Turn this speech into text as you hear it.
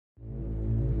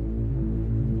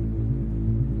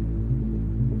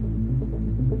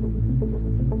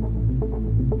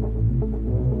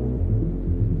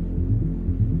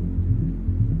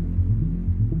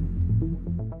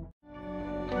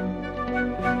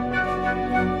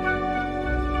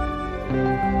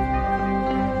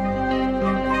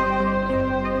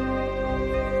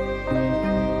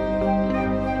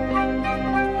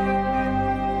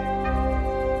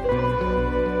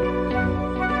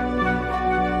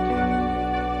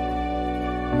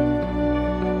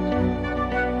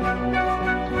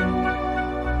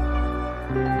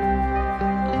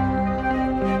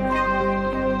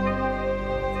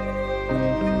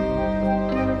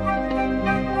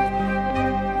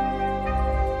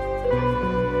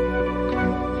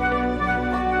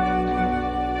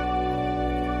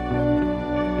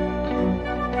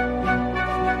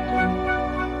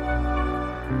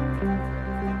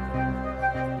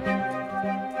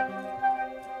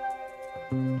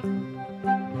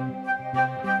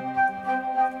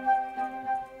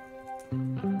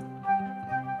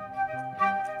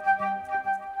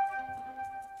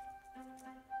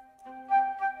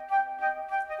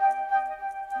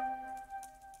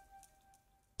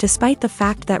Despite the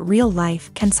fact that real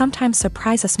life can sometimes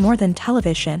surprise us more than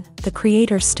television, the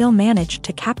creators still manage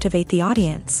to captivate the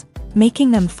audience, making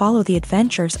them follow the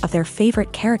adventures of their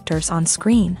favorite characters on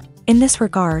screen. In this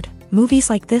regard, movies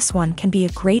like this one can be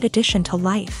a great addition to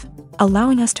life,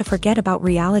 allowing us to forget about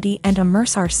reality and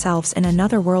immerse ourselves in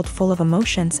another world full of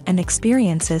emotions and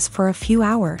experiences for a few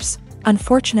hours.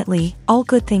 Unfortunately, all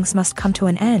good things must come to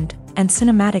an end, and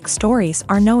cinematic stories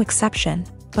are no exception.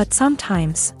 But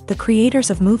sometimes, the creators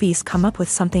of movies come up with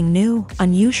something new,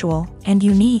 unusual, and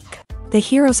unique. The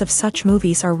heroes of such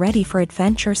movies are ready for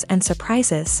adventures and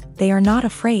surprises, they are not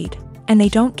afraid, and they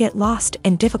don't get lost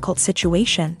in difficult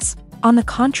situations. On the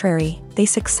contrary, they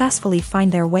successfully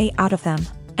find their way out of them.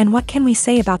 And what can we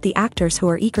say about the actors who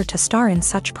are eager to star in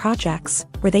such projects,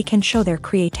 where they can show their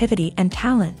creativity and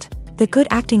talent? The good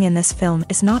acting in this film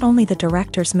is not only the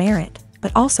director's merit,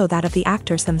 but also that of the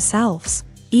actors themselves.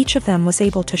 Each of them was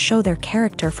able to show their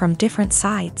character from different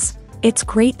sides. It's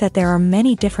great that there are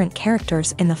many different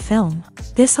characters in the film.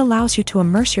 This allows you to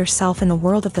immerse yourself in the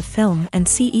world of the film and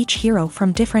see each hero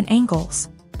from different angles.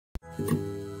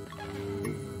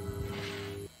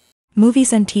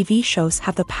 Movies and TV shows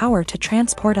have the power to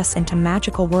transport us into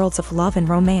magical worlds of love and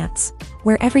romance,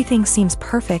 where everything seems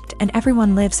perfect and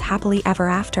everyone lives happily ever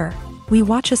after. We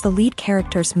watch as the lead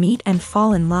characters meet and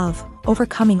fall in love,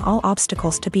 overcoming all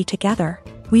obstacles to be together.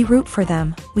 We root for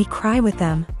them, we cry with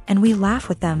them, and we laugh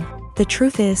with them. The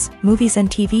truth is, movies and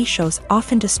TV shows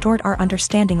often distort our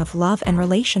understanding of love and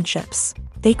relationships.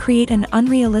 They create an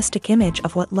unrealistic image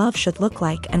of what love should look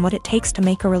like and what it takes to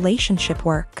make a relationship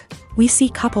work. We see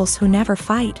couples who never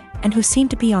fight, and who seem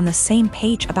to be on the same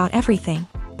page about everything.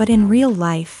 But in real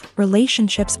life,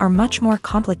 relationships are much more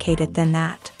complicated than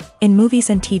that. In movies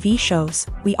and TV shows,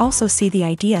 we also see the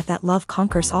idea that love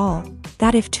conquers all.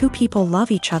 That if two people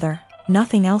love each other,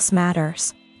 nothing else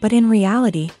matters. But in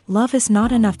reality, love is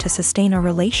not enough to sustain a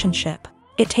relationship.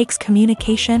 It takes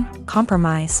communication,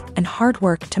 compromise, and hard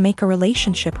work to make a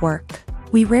relationship work.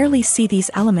 We rarely see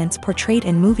these elements portrayed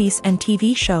in movies and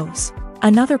TV shows.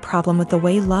 Another problem with the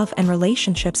way love and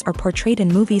relationships are portrayed in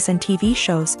movies and TV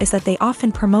shows is that they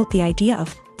often promote the idea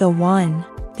of the one.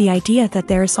 The idea that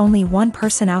there is only one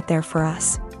person out there for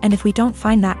us, and if we don't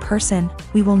find that person,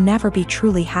 we will never be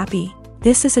truly happy.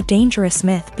 This is a dangerous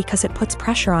myth because it puts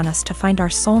pressure on us to find our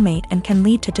soulmate and can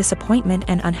lead to disappointment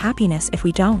and unhappiness if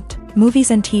we don't.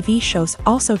 Movies and TV shows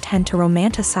also tend to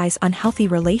romanticize unhealthy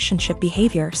relationship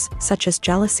behaviors, such as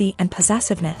jealousy and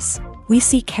possessiveness. We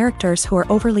see characters who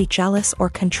are overly jealous or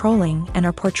controlling and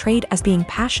are portrayed as being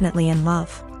passionately in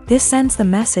love. This sends the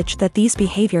message that these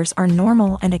behaviors are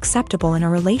normal and acceptable in a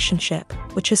relationship,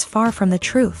 which is far from the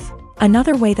truth.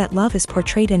 Another way that love is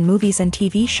portrayed in movies and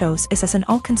TV shows is as an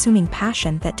all-consuming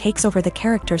passion that takes over the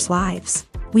characters' lives.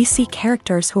 We see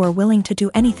characters who are willing to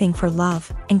do anything for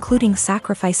love, including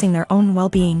sacrificing their own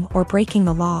well-being or breaking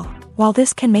the law. While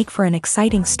this can make for an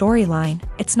exciting storyline,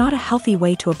 it's not a healthy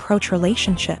way to approach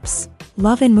relationships.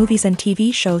 Love in movies and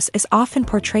TV shows is often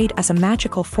portrayed as a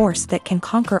magical force that can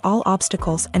conquer all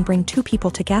obstacles and bring two people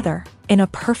together in a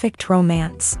perfect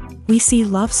romance. We see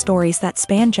love stories that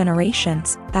span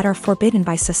generations, that are forbidden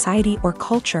by society or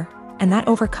culture, and that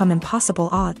overcome impossible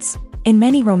odds. In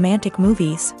many romantic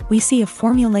movies, we see a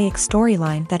formulaic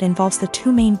storyline that involves the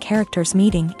two main characters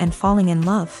meeting and falling in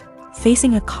love,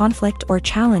 facing a conflict or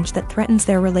challenge that threatens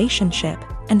their relationship,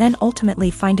 and then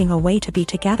ultimately finding a way to be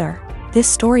together.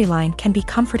 This storyline can be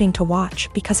comforting to watch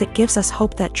because it gives us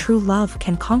hope that true love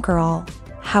can conquer all.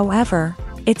 However,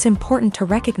 it's important to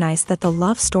recognize that the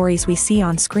love stories we see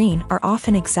on screen are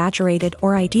often exaggerated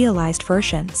or idealized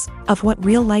versions of what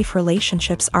real-life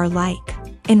relationships are like.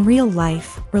 In real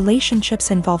life,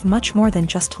 relationships involve much more than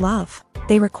just love.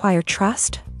 They require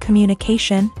trust,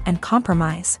 communication, and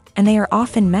compromise, and they are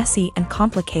often messy and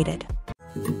complicated.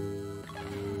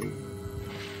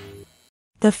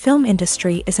 The film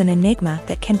industry is an enigma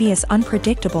that can be as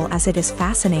unpredictable as it is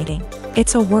fascinating.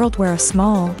 It's a world where a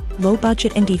small,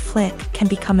 low-budget indie flick can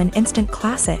become an instant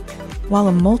classic, while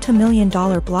a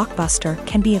multi-million-dollar blockbuster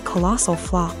can be a colossal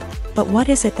flop. But what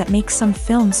is it that makes some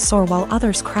films soar while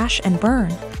others crash and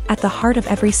burn? At the heart of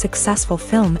every successful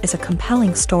film is a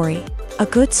compelling story. A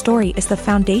good story is the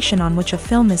foundation on which a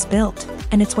film is built,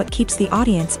 and it's what keeps the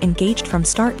audience engaged from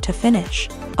start to finish.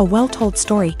 A well-told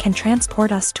story can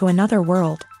transport us to another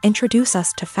world, introduce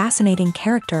us to fascinating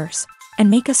characters, and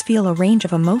make us feel a range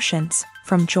of emotions,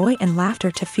 from joy and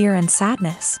laughter to fear and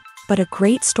sadness. But a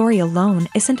great story alone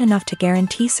isn't enough to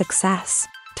guarantee success.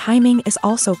 Timing is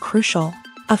also crucial.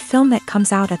 A film that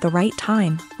comes out at the right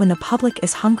time, when the public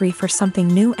is hungry for something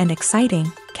new and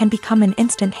exciting, can become an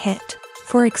instant hit.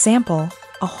 For example,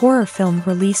 a horror film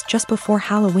released just before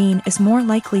Halloween is more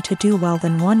likely to do well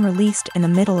than one released in the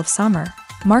middle of summer.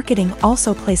 Marketing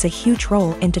also plays a huge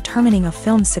role in determining a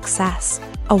film's success.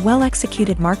 A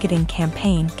well-executed marketing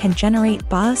campaign can generate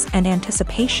buzz and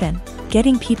anticipation,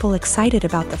 getting people excited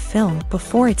about the film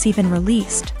before it's even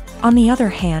released. On the other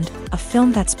hand, a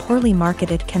film that's poorly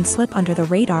marketed can slip under the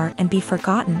radar and be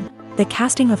forgotten. The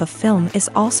casting of a film is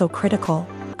also critical.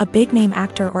 A big-name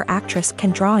actor or actress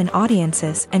can draw in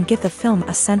audiences and give the film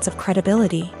a sense of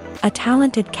credibility. A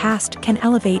talented cast can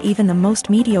elevate even the most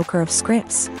mediocre of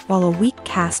scripts, while a weak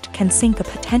cast can sink a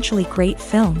potentially great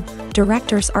film.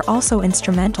 Directors are also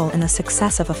instrumental in the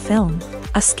success of a film.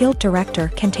 A skilled director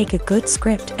can take a good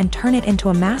script and turn it into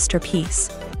a masterpiece,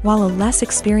 while a less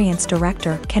experienced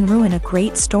director can ruin a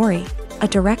great story. A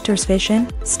director's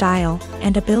vision, style,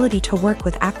 and ability to work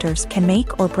with actors can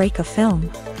make or break a film.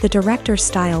 The director's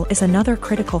style is another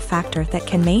critical factor that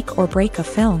can make or break a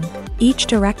film. Each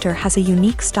director has a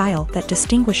unique style that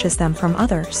distinguishes them from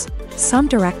others. Some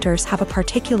directors have a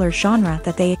particular genre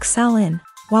that they excel in,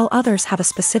 while others have a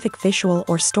specific visual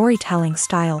or storytelling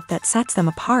style that sets them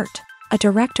apart. A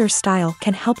director's style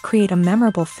can help create a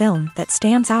memorable film that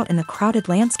stands out in the crowded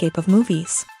landscape of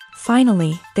movies.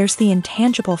 Finally, there's the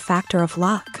intangible factor of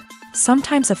luck.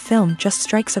 Sometimes a film just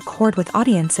strikes a chord with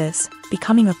audiences,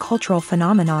 becoming a cultural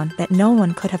phenomenon that no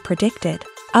one could have predicted.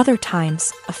 Other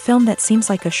times, a film that seems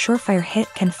like a surefire hit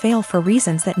can fail for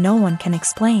reasons that no one can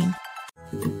explain.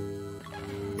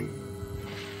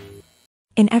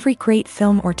 In every great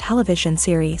film or television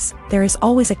series, there is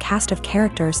always a cast of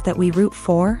characters that we root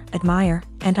for, admire,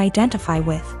 and identify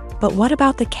with. But what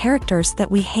about the characters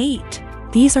that we hate?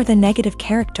 These are the negative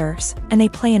characters, and they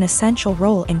play an essential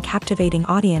role in captivating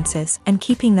audiences and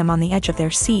keeping them on the edge of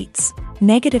their seats.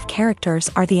 Negative characters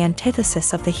are the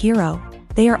antithesis of the hero.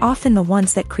 They are often the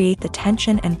ones that create the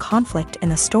tension and conflict in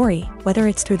the story, whether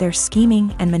it's through their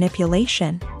scheming and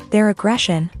manipulation, their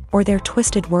aggression, or their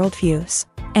twisted worldviews.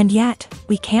 And yet,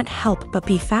 we can't help but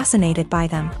be fascinated by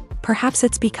them. Perhaps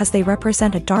it's because they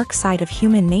represent a dark side of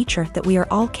human nature that we are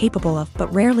all capable of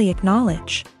but rarely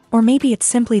acknowledge. Or maybe it's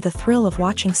simply the thrill of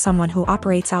watching someone who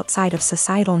operates outside of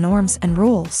societal norms and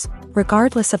rules.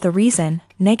 Regardless of the reason,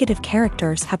 negative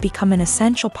characters have become an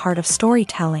essential part of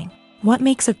storytelling. What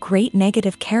makes a great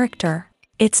negative character?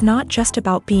 It's not just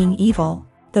about being evil.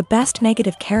 The best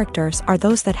negative characters are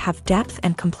those that have depth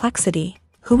and complexity,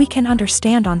 who we can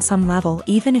understand on some level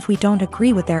even if we don't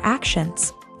agree with their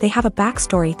actions. They have a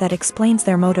backstory that explains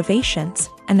their motivations,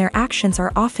 and their actions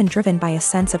are often driven by a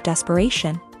sense of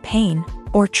desperation, pain,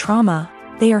 or trauma.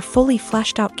 They are fully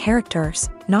fleshed out characters,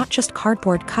 not just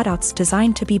cardboard cutouts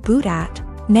designed to be booed at.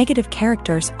 Negative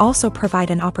characters also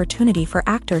provide an opportunity for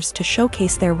actors to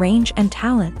showcase their range and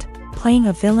talent. Playing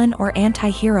a villain or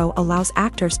anti-hero allows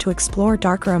actors to explore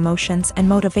darker emotions and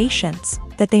motivations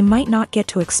that they might not get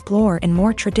to explore in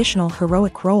more traditional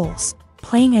heroic roles.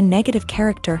 Playing a negative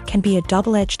character can be a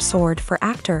double-edged sword for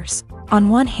actors. On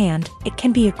one hand, it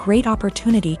can be a great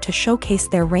opportunity to showcase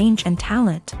their range and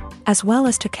talent, as well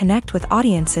as to connect with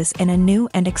audiences in a new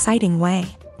and exciting way.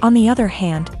 On the other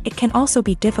hand, it can also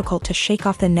be difficult to shake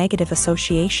off the negative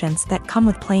associations that come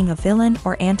with playing a villain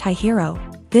or anti-hero.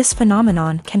 This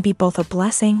phenomenon can be both a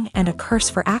blessing and a curse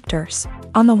for actors.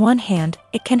 On the one hand,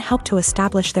 it can help to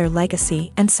establish their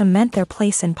legacy and cement their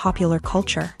place in popular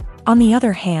culture. On the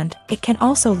other hand, it can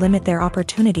also limit their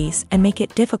opportunities and make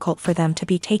it difficult for them to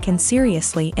be taken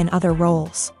seriously in other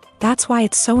roles. That's why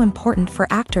it's so important for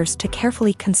actors to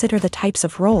carefully consider the types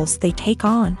of roles they take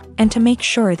on, and to make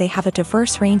sure they have a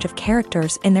diverse range of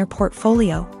characters in their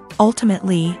portfolio.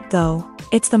 Ultimately, though,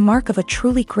 it's the mark of a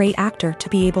truly great actor to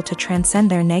be able to transcend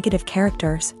their negative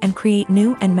characters and create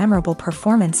new and memorable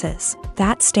performances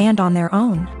that stand on their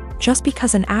own. Just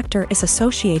because an actor is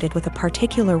associated with a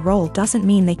particular role doesn't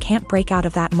mean they can't break out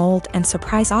of that mold and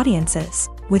surprise audiences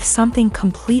with something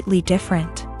completely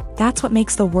different. That's what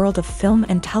makes the world of film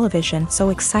and television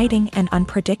so exciting and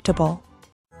unpredictable.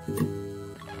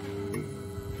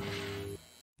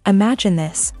 Imagine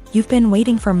this: you've been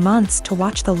waiting for months to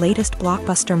watch the latest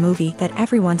blockbuster movie that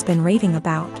everyone's been raving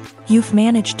about. You've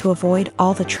managed to avoid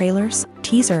all the trailers,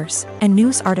 teasers, and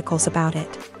news articles about it,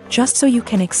 just so you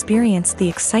can experience the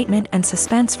excitement and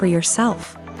suspense for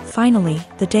yourself. Finally,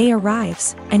 the day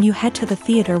arrives, and you head to the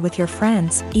theater with your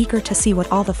friends, eager to see what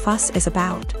all the fuss is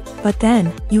about. But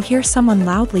then, you hear someone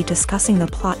loudly discussing the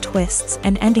plot twists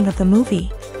and ending of the movie.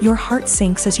 Your heart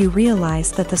sinks as you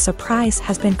realize that the surprise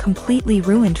has been completely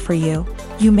ruined for you.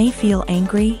 You may feel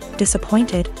angry,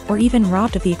 disappointed, or even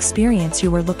robbed of the experience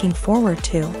you were looking forward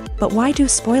to. But why do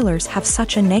spoilers have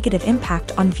such a negative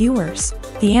impact on viewers?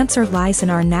 The answer lies in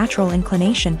our natural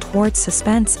inclination towards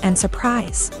suspense and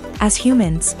surprise. As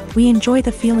humans, we enjoy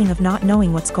the feeling of not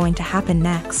knowing what's going to happen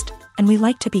next, and we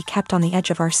like to be kept on the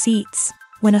edge of our seats.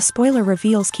 When a spoiler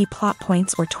reveals key plot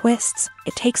points or twists,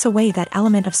 it takes away that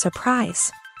element of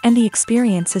surprise, and the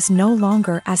experience is no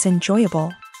longer as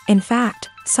enjoyable. In fact,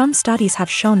 some studies have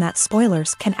shown that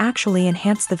spoilers can actually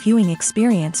enhance the viewing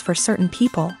experience for certain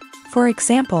people. For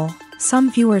example,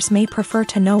 some viewers may prefer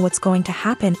to know what's going to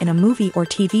happen in a movie or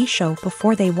TV show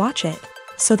before they watch it,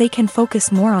 so they can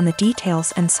focus more on the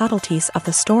details and subtleties of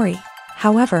the story.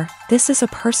 However, this is a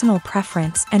personal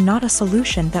preference and not a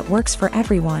solution that works for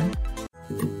everyone.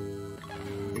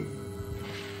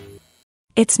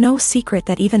 It's no secret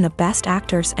that even the best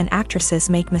actors and actresses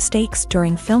make mistakes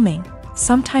during filming.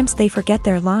 Sometimes they forget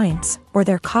their lines, or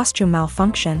their costume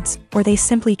malfunctions, or they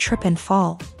simply trip and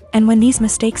fall. And when these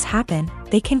mistakes happen,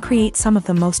 they can create some of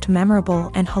the most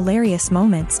memorable and hilarious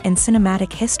moments in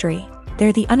cinematic history.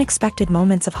 They're the unexpected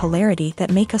moments of hilarity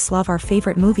that make us love our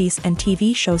favorite movies and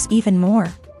TV shows even more.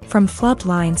 From flubbed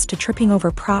lines to tripping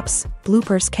over props,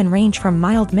 bloopers can range from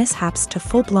mild mishaps to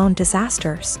full-blown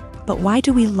disasters. But why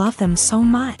do we love them so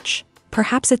much?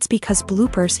 Perhaps it's because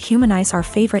bloopers humanize our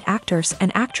favorite actors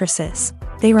and actresses.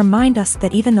 They remind us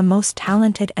that even the most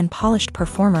talented and polished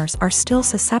performers are still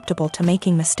susceptible to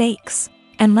making mistakes.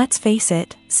 And let's face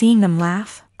it, seeing them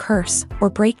laugh, curse, or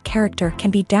break character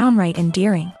can be downright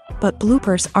endearing. But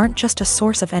bloopers aren't just a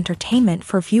source of entertainment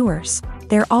for viewers.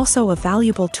 They're also a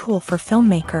valuable tool for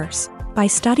filmmakers. By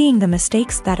studying the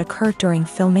mistakes that occur during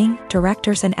filming,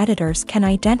 directors and editors can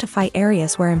identify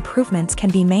areas where improvements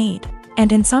can be made.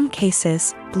 And in some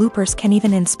cases, bloopers can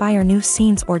even inspire new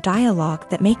scenes or dialogue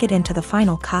that make it into the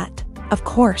final cut. Of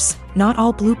course, not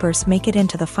all bloopers make it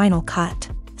into the final cut.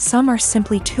 Some are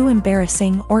simply too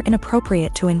embarrassing or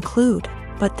inappropriate to include.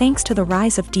 But thanks to the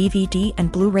rise of DVD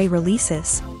and Blu-ray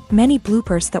releases, many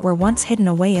bloopers that were once hidden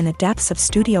away in the depths of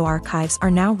studio archives are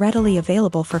now readily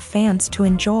available for fans to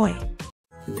enjoy.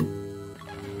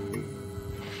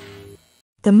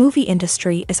 The movie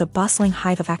industry is a bustling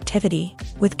hive of activity,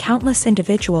 with countless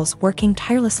individuals working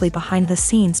tirelessly behind the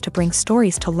scenes to bring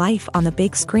stories to life on the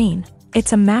big screen.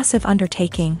 It's a massive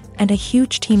undertaking, and a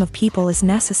huge team of people is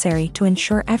necessary to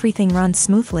ensure everything runs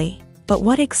smoothly. But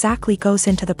what exactly goes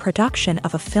into the production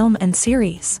of a film and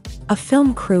series? A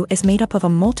film crew is made up of a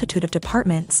multitude of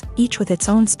departments, each with its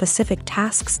own specific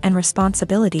tasks and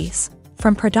responsibilities.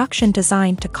 From production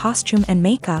design to costume and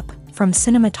makeup, from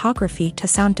cinematography to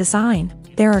sound design,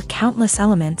 there are countless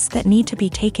elements that need to be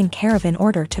taken care of in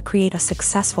order to create a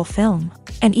successful film.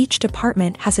 And each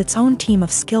department has its own team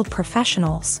of skilled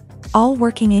professionals, all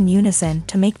working in unison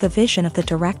to make the vision of the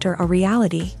director a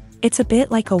reality. It's a bit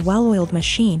like a well-oiled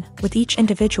machine, with each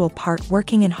individual part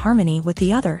working in harmony with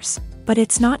the others. But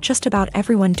it's not just about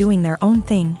everyone doing their own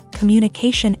thing.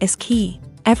 Communication is key.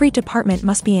 Every department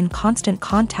must be in constant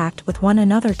contact with one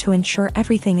another to ensure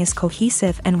everything is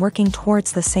cohesive and working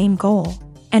towards the same goal.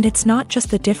 And it's not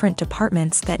just the different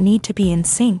departments that need to be in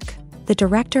sync. The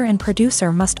director and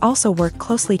producer must also work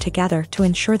closely together to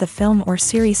ensure the film or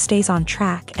series stays on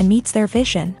track and meets their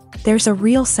vision. There's a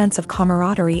real sense of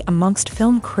camaraderie amongst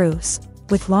film crews.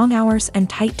 With long hours and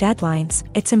tight deadlines,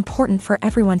 it's important for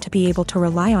everyone to be able to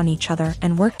rely on each other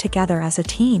and work together as a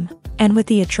team. And with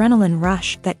the adrenaline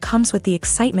rush that comes with the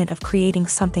excitement of creating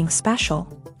something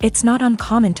special, it's not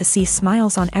uncommon to see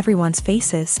smiles on everyone's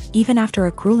faces, even after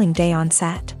a grueling day on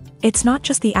set. It's not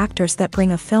just the actors that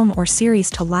bring a film or series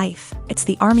to life, it's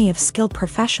the army of skilled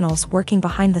professionals working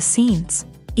behind the scenes,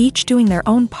 each doing their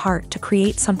own part to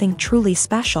create something truly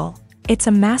special. It's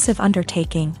a massive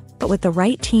undertaking, but with the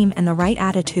right team and the right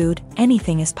attitude,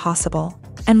 anything is possible.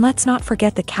 And let's not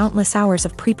forget the countless hours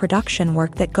of pre-production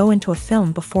work that go into a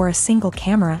film before a single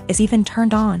camera is even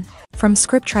turned on. From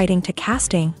scriptwriting to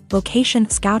casting, location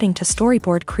scouting to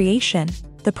storyboard creation,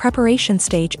 the preparation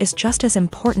stage is just as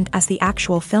important as the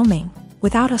actual filming.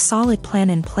 Without a solid plan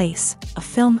in place, a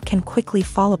film can quickly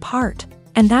fall apart.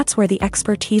 And that's where the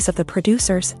expertise of the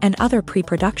producers and other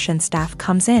pre-production staff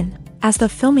comes in. As the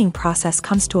filming process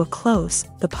comes to a close,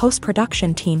 the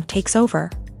post-production team takes over.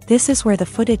 This is where the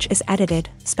footage is edited,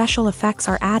 special effects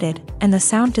are added, and the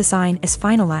sound design is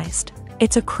finalized.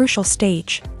 It's a crucial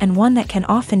stage, and one that can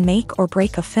often make or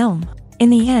break a film. In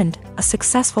the end, a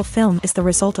successful film is the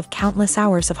result of countless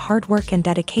hours of hard work and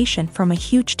dedication from a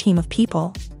huge team of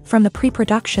people. From the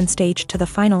pre-production stage to the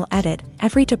final edit,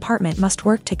 every department must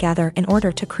work together in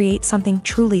order to create something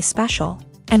truly special.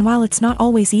 And while it's not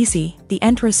always easy, the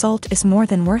end result is more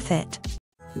than worth it.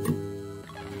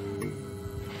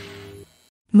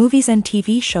 Movies and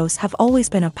TV shows have always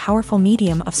been a powerful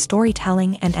medium of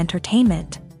storytelling and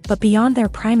entertainment. But beyond their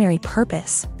primary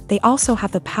purpose, they also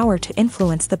have the power to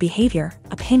influence the behavior,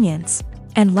 opinions,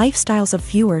 and lifestyles of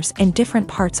viewers in different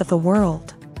parts of the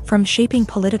world. From shaping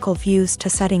political views to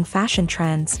setting fashion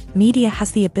trends, media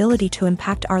has the ability to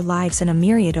impact our lives in a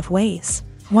myriad of ways.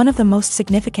 One of the most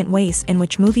significant ways in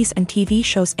which movies and TV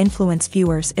shows influence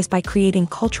viewers is by creating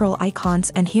cultural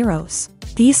icons and heroes.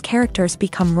 These characters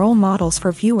become role models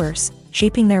for viewers,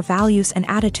 shaping their values and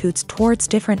attitudes towards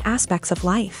different aspects of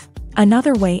life.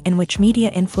 Another way in which media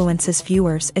influences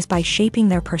viewers is by shaping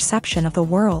their perception of the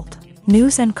world.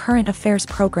 News and current affairs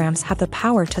programs have the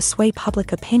power to sway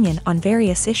public opinion on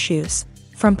various issues,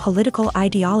 from political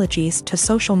ideologies to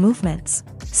social movements.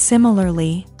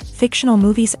 Similarly, fictional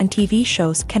movies and TV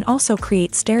shows can also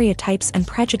create stereotypes and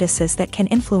prejudices that can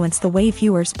influence the way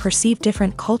viewers perceive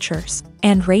different cultures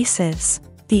and races.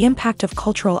 The impact of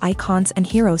cultural icons and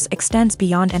heroes extends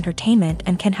beyond entertainment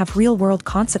and can have real-world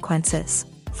consequences.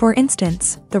 For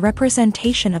instance, the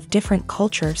representation of different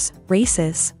cultures,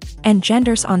 races, and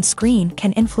genders on screen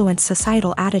can influence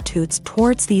societal attitudes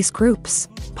towards these groups.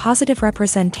 Positive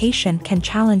representation can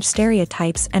challenge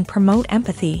stereotypes and promote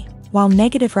empathy, while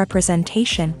negative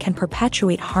representation can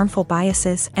perpetuate harmful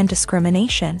biases and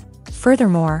discrimination.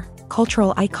 Furthermore,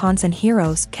 cultural icons and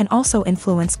heroes can also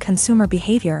influence consumer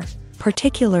behavior,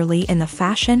 particularly in the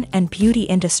fashion and beauty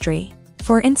industry.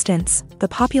 For instance, the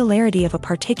popularity of a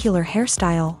particular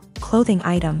hairstyle, clothing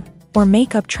item, or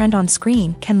makeup trend on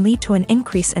screen can lead to an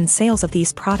increase in sales of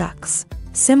these products.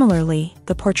 Similarly,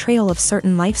 the portrayal of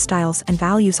certain lifestyles and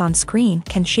values on screen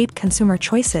can shape consumer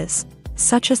choices,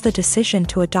 such as the decision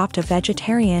to adopt a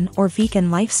vegetarian or vegan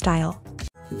lifestyle.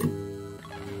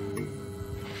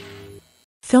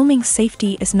 Filming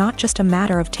safety is not just a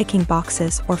matter of ticking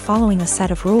boxes or following a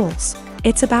set of rules.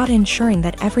 It's about ensuring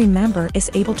that every member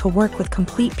is able to work with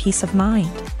complete peace of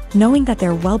mind, knowing that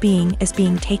their well-being is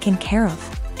being taken care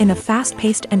of. In a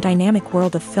fast-paced and dynamic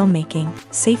world of filmmaking,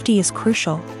 safety is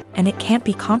crucial, and it can't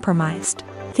be compromised.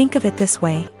 Think of it this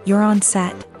way: you're on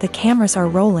set, the cameras are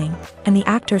rolling, and the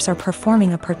actors are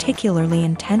performing a particularly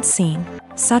intense scene.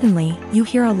 Suddenly, you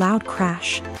hear a loud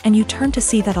crash, and you turn to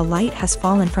see that a light has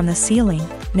fallen from the ceiling,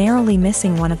 narrowly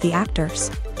missing one of the actors.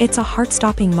 It's a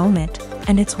heart-stopping moment,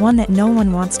 and it's one that no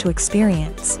one wants to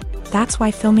experience. That's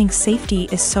why filming safety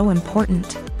is so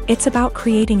important. It's about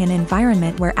creating an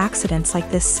environment where accidents like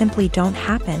this simply don't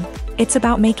happen. It's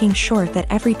about making sure that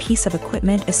every piece of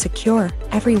equipment is secure,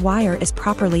 every wire is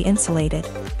properly insulated,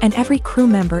 and every crew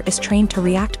member is trained to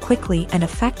react quickly and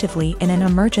effectively in an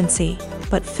emergency.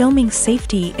 But filming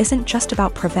safety isn't just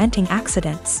about preventing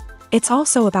accidents. It's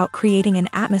also about creating an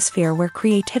atmosphere where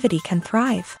creativity can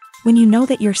thrive. When you know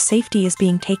that your safety is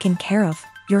being taken care of,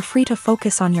 you're free to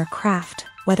focus on your craft,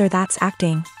 whether that's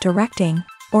acting, directing,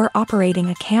 or operating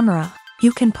a camera.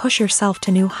 You can push yourself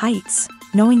to new heights,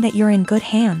 knowing that you're in good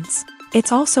hands.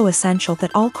 It's also essential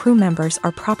that all crew members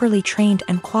are properly trained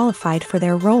and qualified for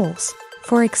their roles.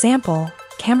 For example,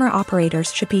 camera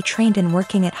operators should be trained in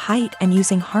working at height and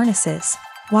using harnesses,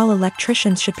 while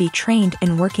electricians should be trained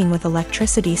in working with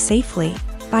electricity safely.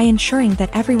 By ensuring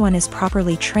that everyone is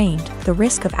properly trained, the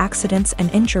risk of accidents and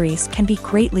injuries can be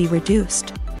greatly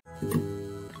reduced.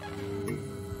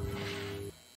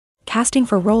 Casting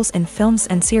for roles in films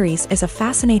and series is a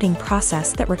fascinating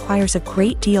process that requires a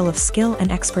great deal of skill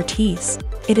and expertise.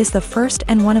 It is the first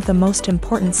and one of the most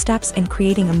important steps in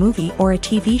creating a movie or a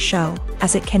TV show,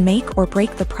 as it can make or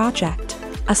break the project.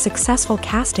 A successful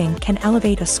casting can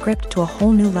elevate a script to a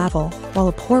whole new level, while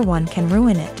a poor one can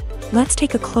ruin it. Let's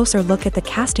take a closer look at the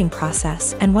casting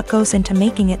process and what goes into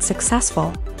making it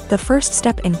successful. The first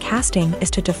step in casting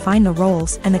is to define the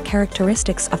roles and the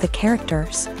characteristics of the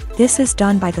characters. This is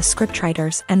done by the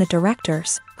scriptwriters and the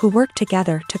directors, who work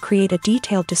together to create a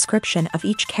detailed description of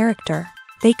each character.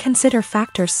 They consider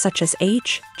factors such as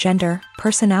age, gender,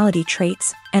 personality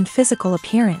traits, and physical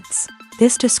appearance.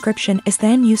 This description is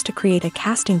then used to create a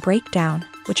casting breakdown,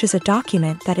 which is a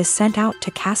document that is sent out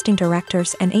to casting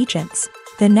directors and agents.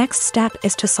 The next step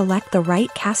is to select the right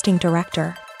casting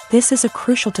director. This is a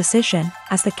crucial decision,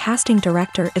 as the casting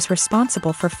director is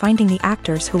responsible for finding the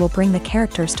actors who will bring the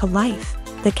characters to life.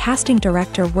 The casting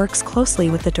director works closely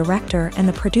with the director and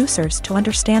the producers to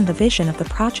understand the vision of the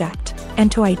project, and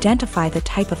to identify the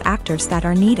type of actors that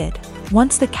are needed.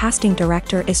 Once the casting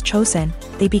director is chosen,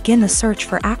 they begin the search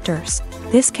for actors.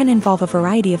 This can involve a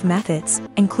variety of methods,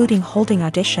 including holding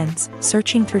auditions,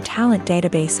 searching through talent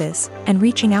databases, and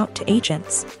reaching out to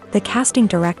agents. The casting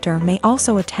director may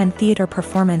also attend theater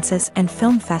performances and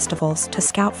film festivals to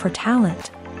scout for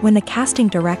talent. When the casting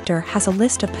director has a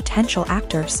list of potential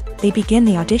actors, they begin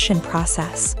the audition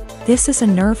process. This is a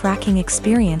nerve-wracking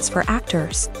experience for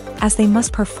actors, as they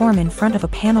must perform in front of a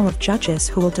panel of judges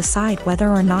who will decide whether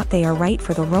or not they are right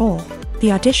for the role.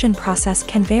 The audition process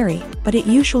can vary, but it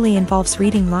usually involves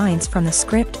reading lines from the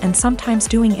script and sometimes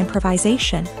doing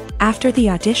improvisation. After the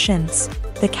auditions,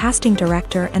 the casting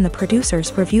director and the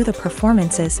producers review the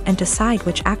performances and decide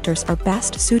which actors are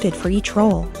best suited for each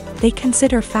role. They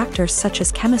consider factors such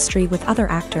as chemistry with other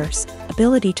actors,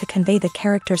 ability to convey the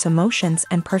character's emotions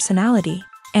and personality,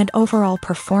 and overall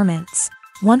performance.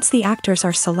 Once the actors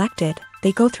are selected,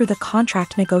 they go through the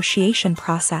contract negotiation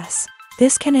process.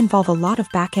 This can involve a lot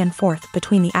of back and forth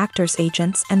between the actors'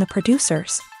 agents and the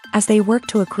producers, as they work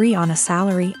to agree on a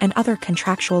salary and other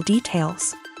contractual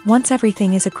details. Once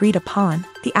everything is agreed upon,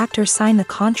 the actors sign the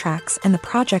contracts and the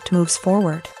project moves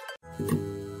forward.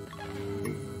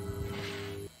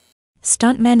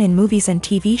 Stuntmen in movies and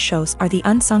TV shows are the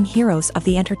unsung heroes of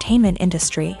the entertainment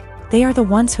industry. They are the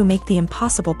ones who make the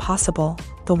impossible possible,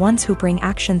 the ones who bring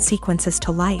action sequences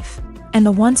to life, and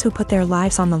the ones who put their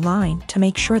lives on the line to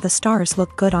make sure the stars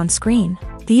look good on screen.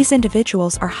 These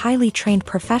individuals are highly trained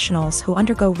professionals who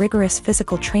undergo rigorous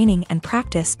physical training and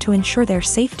practice to ensure their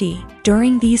safety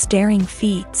during these daring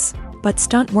feats. But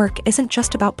stunt work isn't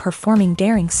just about performing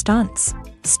daring stunts.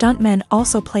 Stuntmen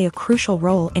also play a crucial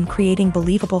role in creating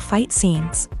believable fight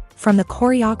scenes. From the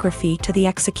choreography to the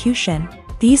execution,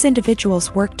 these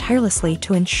individuals work tirelessly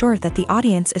to ensure that the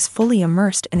audience is fully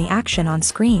immersed in the action on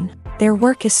screen. Their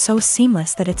work is so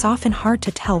seamless that it's often hard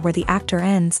to tell where the actor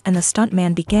ends and the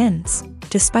stuntman begins.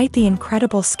 Despite the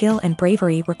incredible skill and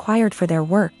bravery required for their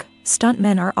work,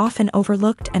 stuntmen are often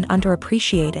overlooked and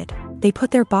underappreciated. They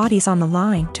put their bodies on the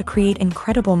line to create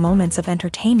incredible moments of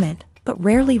entertainment, but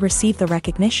rarely receive the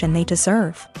recognition they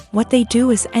deserve. What they do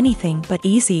is anything but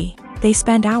easy. They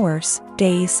spend hours,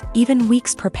 days, even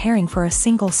weeks preparing for a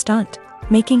single stunt,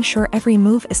 making sure every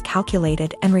move is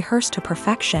calculated and rehearsed to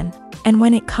perfection. And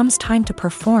when it comes time to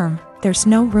perform, there's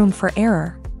no room for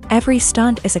error. Every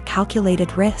stunt is a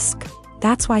calculated risk.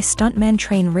 That's why stuntmen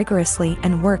train rigorously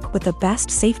and work with the best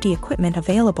safety equipment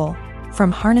available,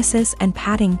 from harnesses and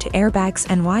padding to airbags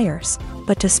and wires.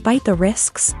 But despite the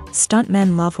risks,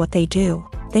 stuntmen love what they do.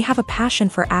 They have a passion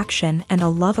for action and a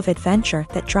love of adventure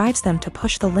that drives them to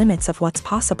push the limits of what's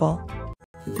possible.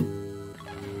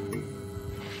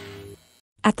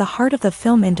 At the heart of the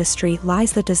film industry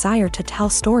lies the desire to tell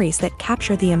stories that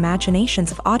capture the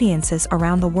imaginations of audiences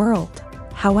around the world.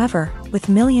 However, with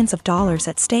millions of dollars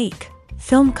at stake,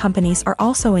 film companies are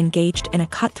also engaged in a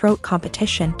cutthroat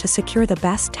competition to secure the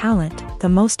best talent, the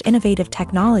most innovative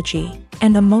technology,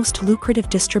 and the most lucrative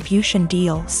distribution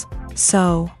deals.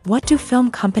 So, what do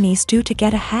film companies do to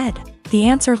get ahead? The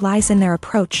answer lies in their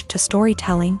approach to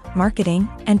storytelling, marketing,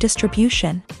 and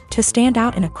distribution. To stand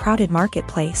out in a crowded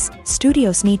marketplace,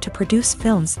 studios need to produce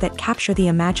films that capture the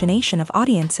imagination of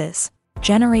audiences,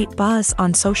 generate buzz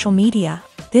on social media.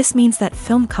 This means that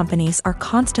film companies are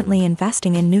constantly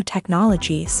investing in new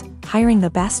technologies, hiring the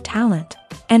best talent,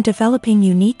 and developing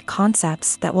unique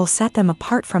concepts that will set them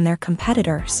apart from their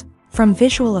competitors. From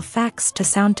visual effects to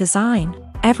sound design,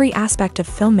 every aspect of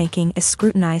filmmaking is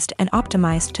scrutinized and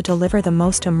optimized to deliver the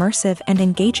most immersive and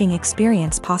engaging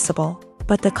experience possible.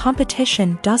 But the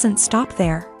competition doesn't stop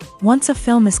there. Once a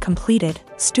film is completed,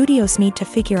 studios need to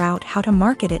figure out how to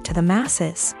market it to the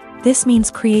masses. This means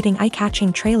creating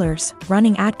eye-catching trailers,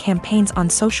 running ad campaigns on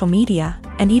social media,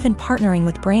 and even partnering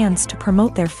with brands to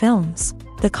promote their films.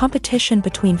 The competition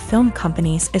between film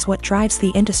companies is what drives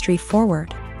the industry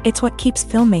forward. It's what keeps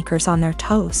filmmakers on their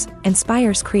toes,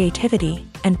 inspires creativity,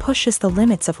 and pushes the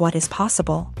limits of what is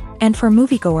possible. And for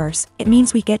moviegoers, it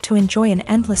means we get to enjoy an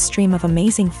endless stream of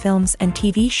amazing films and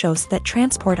TV shows that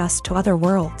transport us to other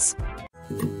worlds.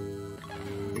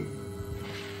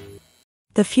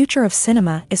 The future of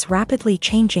cinema is rapidly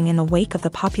changing in the wake of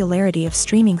the popularity of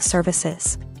streaming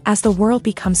services. As the world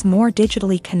becomes more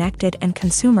digitally connected and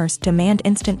consumers demand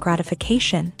instant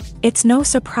gratification, it's no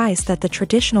surprise that the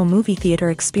traditional movie theater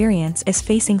experience is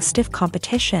facing stiff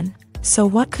competition. So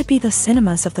what could be the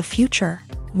cinemas of the future?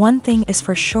 One thing is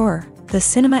for sure, the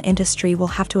cinema industry will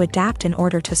have to adapt in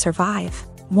order to survive.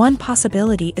 One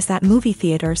possibility is that movie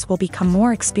theaters will become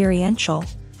more experiential,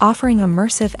 offering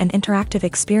immersive and interactive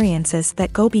experiences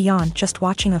that go beyond just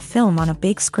watching a film on a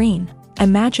big screen.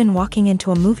 Imagine walking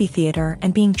into a movie theater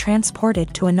and being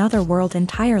transported to another world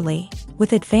entirely.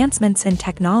 With advancements in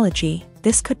technology,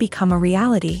 this could become a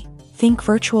reality. Think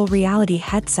virtual reality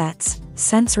headsets,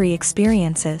 sensory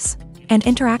experiences, and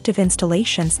interactive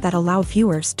installations that allow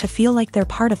viewers to feel like they're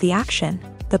part of the action.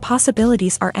 The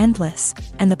possibilities are endless,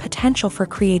 and the potential for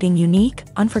creating unique,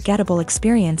 unforgettable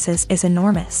experiences is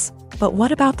enormous. But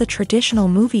what about the traditional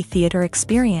movie theater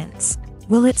experience?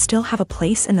 Will it still have a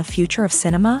place in the future of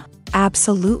cinema?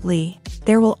 Absolutely.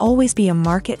 There will always be a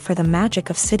market for the magic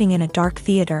of sitting in a dark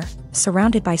theater,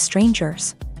 surrounded by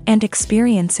strangers, and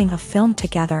experiencing a film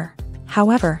together.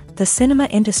 However, the cinema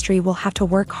industry will have to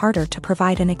work harder to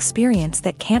provide an experience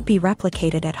that can't be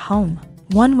replicated at home.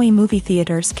 One way movie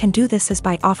theaters can do this is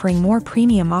by offering more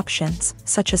premium options,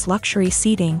 such as luxury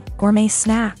seating, gourmet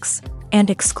snacks, and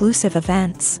exclusive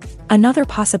events. Another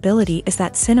possibility is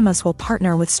that cinemas will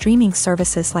partner with streaming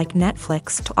services like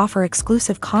Netflix to offer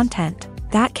exclusive content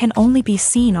that can only be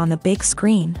seen on the big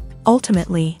screen.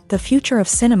 Ultimately, the future of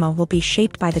cinema will be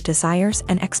shaped by the desires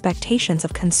and expectations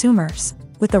of consumers.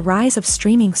 With the rise of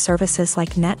streaming services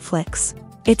like Netflix,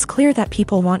 it's clear that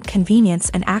people want convenience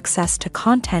and access to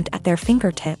content at their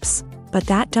fingertips. But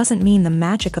that doesn't mean the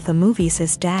magic of the movies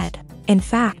is dead. In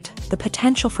fact, the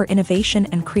potential for innovation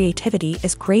and creativity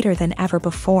is greater than ever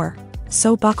before.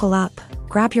 So buckle up,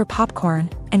 grab your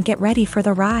popcorn, and get ready for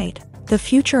the ride. The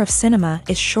future of cinema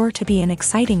is sure to be an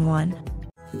exciting one.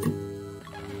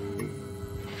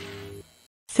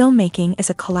 Filmmaking is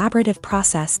a collaborative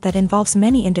process that involves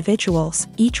many individuals,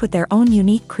 each with their own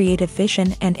unique creative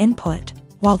vision and input.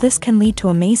 While this can lead to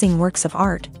amazing works of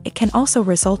art, it can also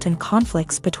result in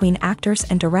conflicts between actors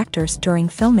and directors during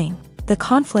filming. The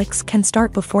conflicts can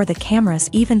start before the cameras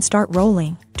even start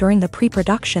rolling, during the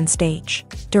pre-production stage.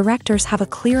 Directors have a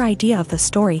clear idea of the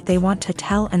story they want to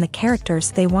tell and the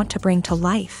characters they want to bring to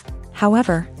life.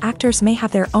 However, actors may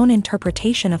have their own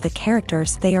interpretation of the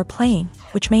characters they are playing,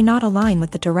 which may not align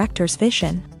with the director's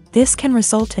vision. This can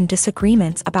result in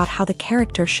disagreements about how the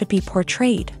character should be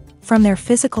portrayed, from their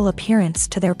physical appearance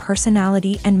to their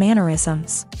personality and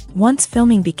mannerisms. Once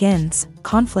filming begins,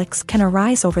 conflicts can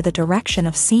arise over the direction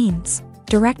of scenes.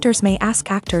 Directors may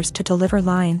ask actors to deliver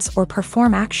lines or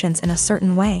perform actions in a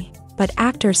certain way, but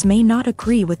actors may not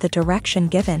agree with the direction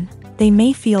given. They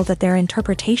may feel that their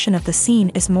interpretation of the scene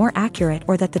is more accurate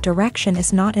or that the direction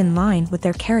is not in line with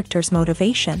their character's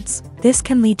motivations. This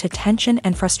can lead to tension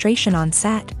and frustration on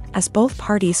set, as both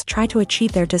parties try to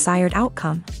achieve their desired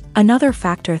outcome. Another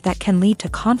factor that can lead to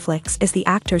conflicts is the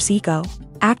actor's ego.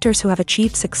 Actors who have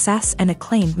achieved success and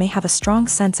acclaim may have a strong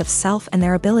sense of self and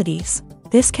their abilities.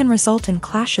 This can result in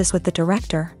clashes with the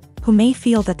director, who may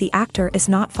feel that the actor is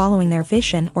not following their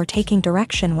vision or taking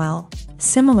direction well.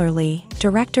 Similarly,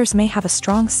 directors may have a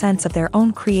strong sense of their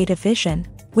own creative vision,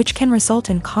 which can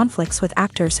result in conflicts with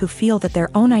actors who feel that their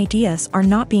own ideas are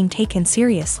not being taken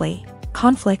seriously.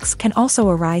 Conflicts can also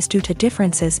arise due to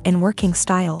differences in working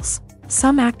styles.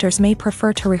 Some actors may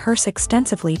prefer to rehearse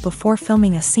extensively before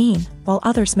filming a scene, while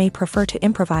others may prefer to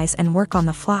improvise and work on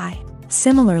the fly.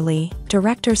 Similarly,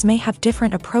 directors may have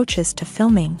different approaches to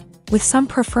filming, with some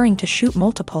preferring to shoot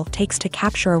multiple takes to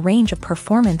capture a range of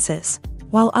performances,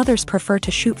 while others prefer to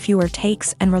shoot fewer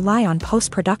takes and rely on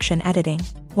post-production editing.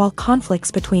 While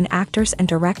conflicts between actors and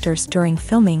directors during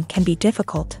filming can be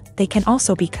difficult, they can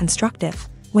also be constructive.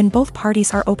 When both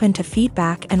parties are open to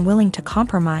feedback and willing to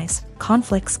compromise,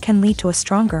 conflicts can lead to a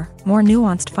stronger, more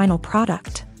nuanced final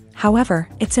product. However,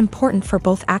 it's important for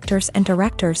both actors and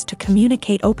directors to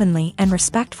communicate openly and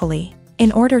respectfully,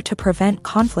 in order to prevent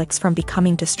conflicts from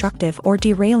becoming destructive or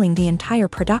derailing the entire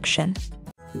production.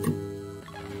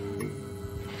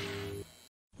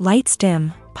 Lights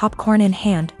dim, popcorn in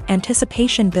hand,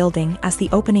 anticipation building as the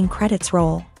opening credits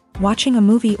roll. Watching a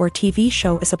movie or TV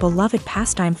show is a beloved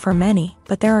pastime for many,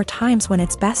 but there are times when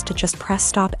it's best to just press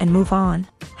stop and move on.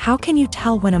 How can you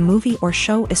tell when a movie or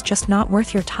show is just not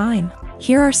worth your time?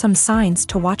 Here are some signs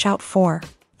to watch out for.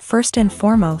 First and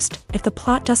foremost, if the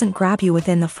plot doesn't grab you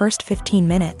within the first 15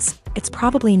 minutes, it's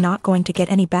probably not going to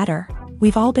get any better.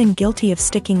 We've all been guilty of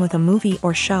sticking with a movie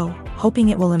or show, hoping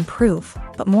it will improve,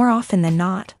 but more often than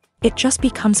not, it just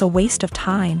becomes a waste of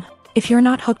time. If you're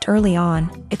not hooked early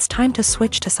on, it's time to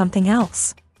switch to something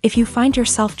else. If you find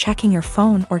yourself checking your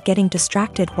phone or getting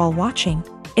distracted while watching,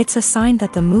 it's a sign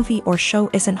that the movie or show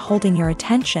isn't holding your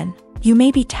attention. You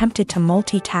may be tempted to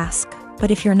multitask, but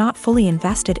if you're not fully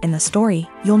invested in the story,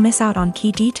 you'll miss out on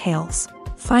key details.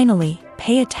 Finally,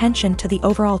 pay attention to the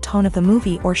overall tone of the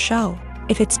movie or show.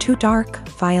 If it's too dark,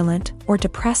 violent, or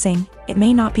depressing, it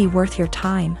may not be worth your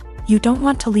time. You don't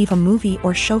want to leave a movie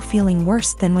or show feeling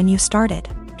worse than when you started.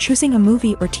 Choosing a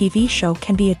movie or TV show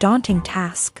can be a daunting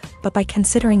task, but by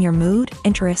considering your mood,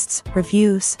 interests,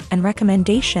 reviews, and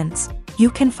recommendations, you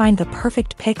can find the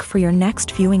perfect pick for your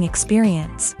next viewing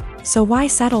experience. So why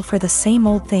settle for the same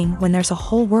old thing when there's a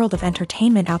whole world of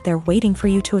entertainment out there waiting for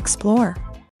you to explore?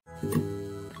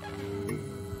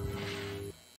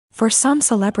 For some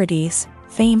celebrities,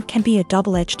 fame can be a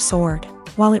double-edged sword.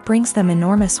 While it brings them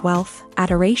enormous wealth,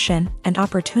 adoration, and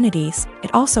opportunities,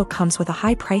 it also comes with a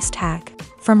high price tag.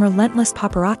 From relentless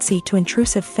paparazzi to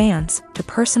intrusive fans, to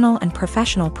personal and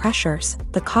professional pressures,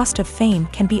 the cost of fame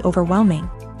can be overwhelming.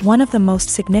 One of the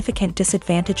most significant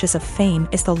disadvantages of fame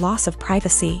is the loss of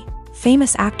privacy.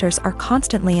 Famous actors are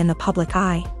constantly in the public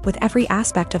eye, with every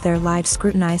aspect of their lives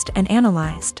scrutinized and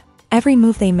analyzed. Every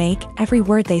move they make, every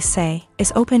word they say,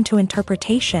 is open to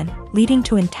interpretation, leading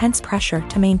to intense pressure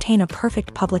to maintain a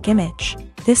perfect public image.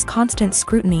 This constant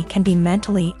scrutiny can be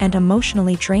mentally and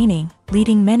emotionally draining,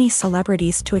 leading many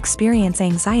celebrities to experience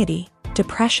anxiety,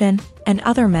 depression, and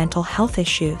other mental health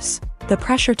issues. The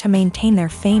pressure to maintain their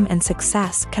fame and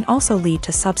success can also lead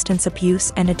to substance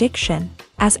abuse and addiction,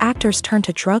 as actors turn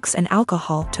to drugs and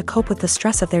alcohol to cope with the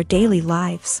stress of their daily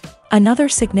lives. Another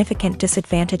significant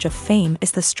disadvantage of fame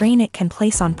is the strain it can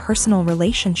place on personal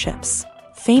relationships.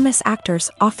 Famous actors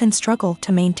often struggle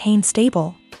to maintain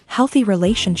stable, healthy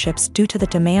relationships due to the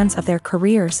demands of their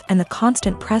careers and the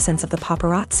constant presence of the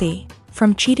paparazzi.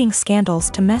 From cheating scandals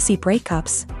to messy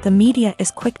breakups, the media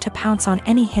is quick to pounce on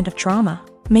any hint of drama,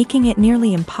 making it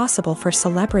nearly impossible for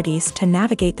celebrities to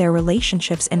navigate their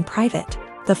relationships in private.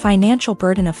 The financial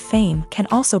burden of fame can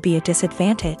also be a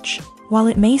disadvantage. While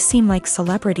it may seem like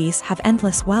celebrities have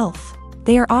endless wealth,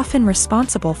 they are often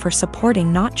responsible for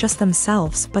supporting not just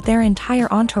themselves but their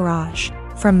entire entourage.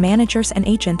 From managers and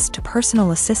agents to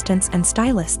personal assistants and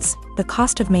stylists, the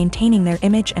cost of maintaining their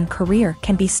image and career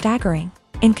can be staggering.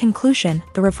 In conclusion,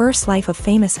 the reverse life of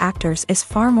famous actors is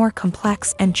far more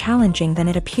complex and challenging than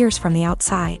it appears from the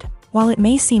outside. While it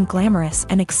may seem glamorous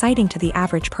and exciting to the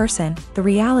average person, the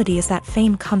reality is that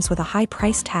fame comes with a high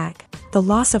price tag. The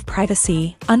loss of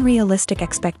privacy, unrealistic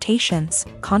expectations,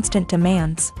 constant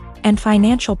demands, and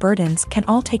financial burdens can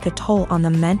all take a toll on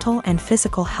the mental and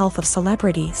physical health of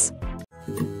celebrities.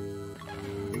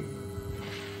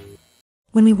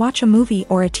 When we watch a movie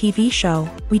or a TV show,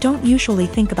 we don't usually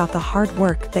think about the hard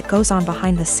work that goes on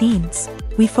behind the scenes.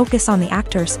 We focus on the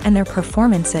actors and their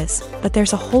performances, but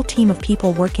there's a whole team of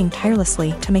people working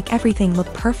tirelessly to make everything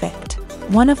look perfect.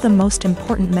 One of the most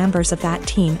important members of that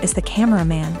team is the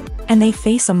cameraman, and they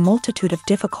face a multitude of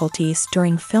difficulties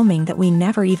during filming that we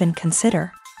never even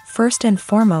consider. First and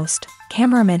foremost,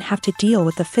 cameramen have to deal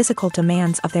with the physical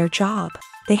demands of their job.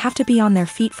 They have to be on their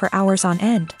feet for hours on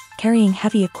end, carrying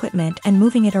heavy equipment and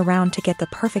moving it around to get the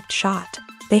perfect shot.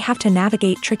 They have to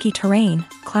navigate tricky terrain,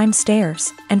 climb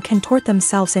stairs, and contort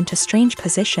themselves into strange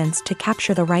positions to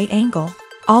capture the right angle.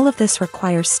 All of this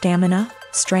requires stamina,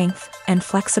 strength, and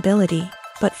flexibility.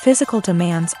 But physical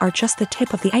demands are just the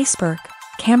tip of the iceberg.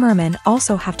 Cameramen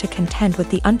also have to contend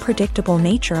with the unpredictable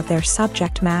nature of their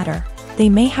subject matter. They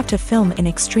may have to film in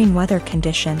extreme weather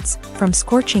conditions, from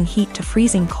scorching heat to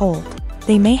freezing cold.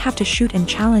 They may have to shoot in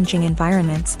challenging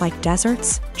environments like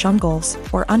deserts, jungles,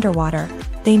 or underwater.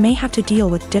 They may have to deal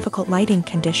with difficult lighting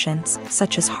conditions,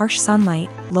 such as harsh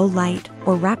sunlight, low light,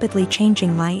 or rapidly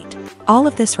changing light. All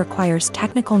of this requires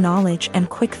technical knowledge and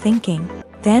quick thinking.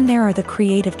 Then there are the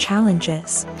creative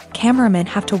challenges. Cameramen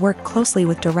have to work closely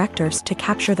with directors to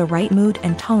capture the right mood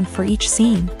and tone for each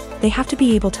scene. They have to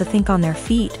be able to think on their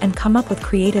feet and come up with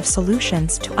creative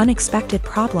solutions to unexpected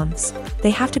problems. They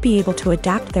have to be able to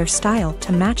adapt their style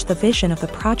to match the vision of the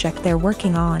project they're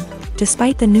working on.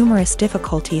 Despite the numerous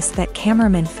difficulties that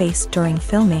cameramen face during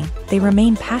filming, they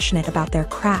remain passionate about their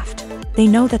craft. They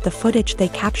know that the footage they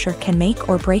capture can make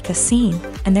or break a scene,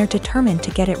 and they're determined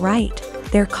to get it right.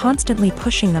 They're constantly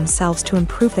pushing themselves to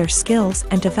improve their skills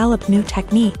and develop new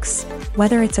techniques.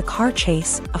 Whether it's a car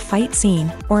chase, a fight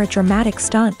scene, or a dramatic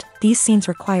stunt, these scenes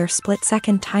require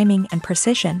split-second timing and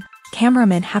precision.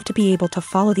 Cameramen have to be able to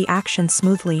follow the action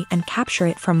smoothly and capture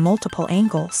it from multiple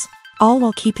angles, all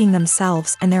while keeping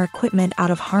themselves and their equipment out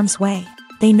of harm's way.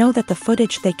 They know that the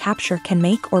footage they capture can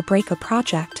make or break a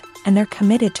project, and they're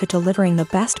committed to delivering the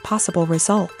best possible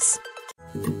results.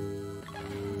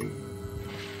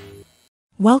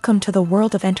 Welcome to the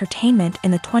world of entertainment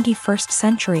in the 21st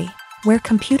century, where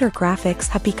computer graphics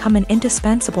have become an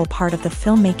indispensable part of the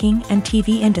filmmaking and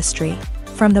TV industry.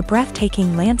 From the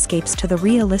breathtaking landscapes to the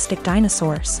realistic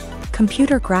dinosaurs,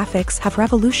 computer graphics have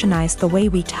revolutionized the way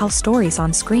we tell stories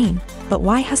on screen. But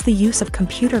why has the use of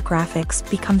computer graphics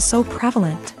become so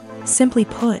prevalent? Simply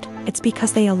put, it's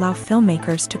because they allow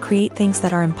filmmakers to create things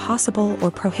that are impossible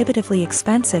or prohibitively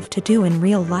expensive to do in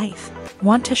real life.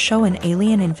 Want to show an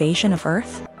alien invasion of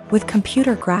Earth? With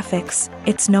computer graphics,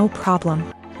 it's no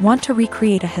problem. Want to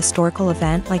recreate a historical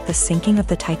event like the sinking of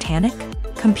the Titanic?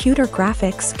 Computer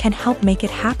graphics can help make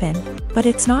it happen, but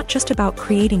it's not just about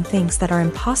creating things that are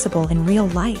impossible in real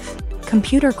life.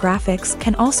 Computer graphics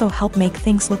can also help make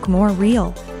things look more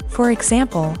real. For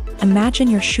example, imagine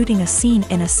you're shooting a scene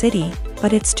in a city,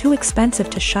 but it's too expensive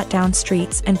to shut down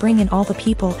streets and bring in all the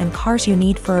people and cars you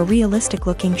need for a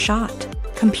realistic-looking shot.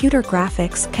 Computer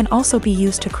graphics can also be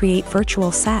used to create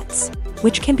virtual sets,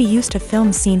 which can be used to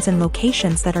film scenes in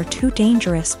locations that are too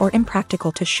dangerous or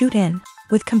impractical to shoot in.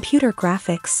 With computer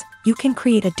graphics, you can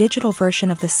create a digital version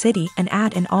of the city and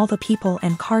add in all the people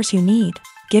and cars you need,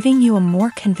 giving you a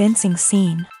more convincing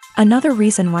scene. Another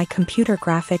reason why computer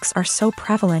graphics are so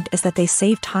prevalent is that they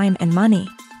save time and money.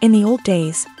 In the old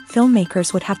days,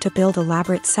 filmmakers would have to build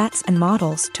elaborate sets and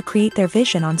models to create their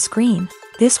vision on screen.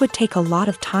 This would take a lot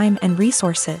of time and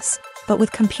resources. But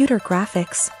with computer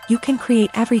graphics, you can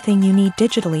create everything you need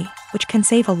digitally, which can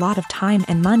save a lot of time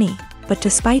and money. But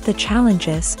despite the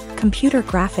challenges, computer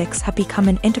graphics have become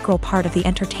an integral part of the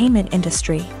entertainment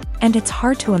industry, and it's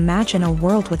hard to imagine a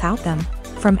world without them.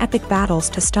 From epic battles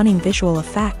to stunning visual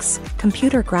effects,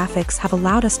 computer graphics have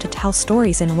allowed us to tell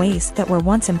stories in ways that were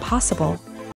once impossible.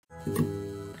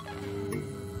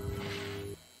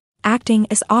 Acting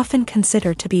is often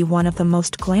considered to be one of the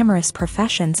most glamorous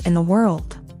professions in the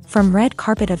world. From red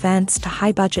carpet events to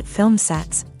high-budget film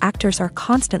sets, actors are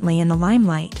constantly in the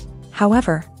limelight.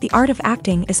 However, the art of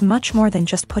acting is much more than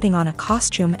just putting on a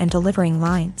costume and delivering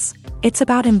lines. It's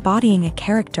about embodying a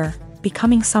character,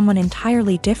 becoming someone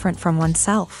entirely different from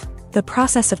oneself. The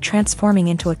process of transforming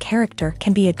into a character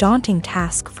can be a daunting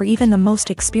task for even the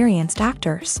most experienced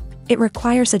actors. It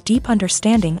requires a deep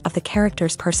understanding of the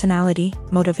character's personality,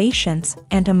 motivations,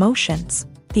 and emotions.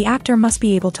 The actor must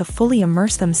be able to fully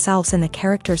immerse themselves in the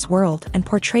character's world and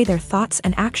portray their thoughts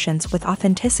and actions with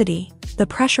authenticity. The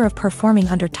pressure of performing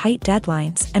under tight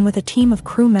deadlines and with a team of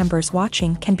crew members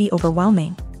watching can be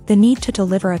overwhelming. The need to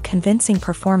deliver a convincing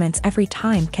performance every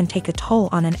time can take a toll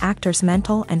on an actor's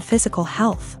mental and physical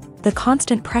health. The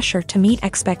constant pressure to meet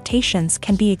expectations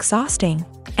can be exhausting,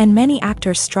 and many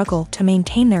actors struggle to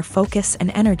maintain their focus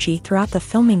and energy throughout the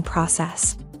filming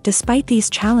process. Despite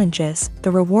these challenges, the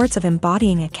rewards of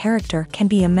embodying a character can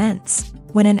be immense.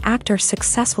 When an actor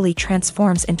successfully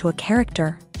transforms into a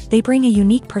character, they bring a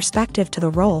unique perspective to the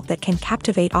role that can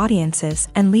captivate audiences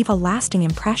and leave a lasting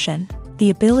impression. The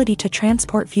ability to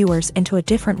transport viewers into a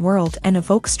different world and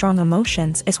evoke strong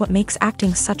emotions is what makes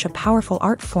acting such a powerful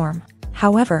art form.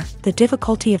 However, the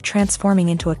difficulty of transforming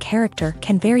into a character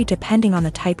can vary depending on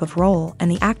the type of role and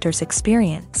the actor's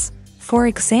experience. For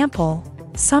example,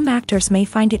 some actors may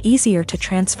find it easier to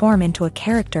transform into a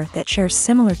character that shares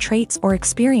similar traits or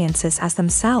experiences as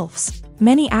themselves.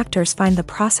 Many actors find the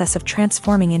process of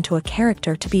transforming into a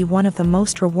character to be one of the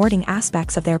most rewarding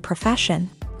aspects of their profession.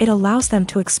 It allows them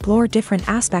to explore different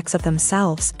aspects of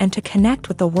themselves and to connect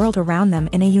with the world around them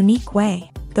in a unique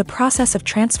way. The process of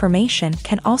transformation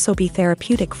can also be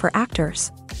therapeutic for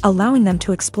actors, allowing them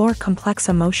to explore complex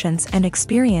emotions and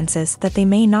experiences that they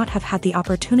may not have had the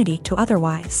opportunity to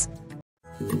otherwise.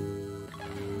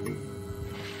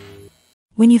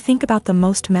 When you think about the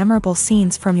most memorable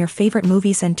scenes from your favorite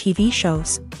movies and TV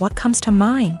shows, what comes to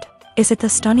mind? Is it the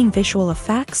stunning visual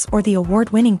effects or the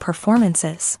award-winning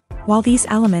performances? While these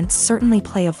elements certainly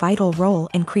play a vital role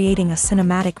in creating a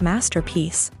cinematic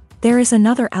masterpiece, there is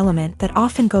another element that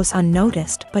often goes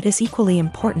unnoticed but is equally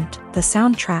important: the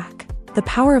soundtrack. The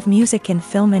power of music in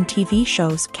film and TV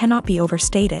shows cannot be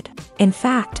overstated. In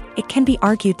fact, it can be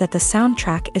argued that the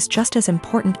soundtrack is just as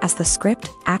important as the script,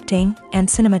 acting, and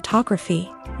cinematography.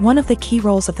 One of the key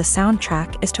roles of the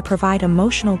soundtrack is to provide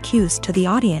emotional cues to the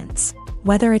audience.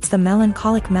 Whether it's the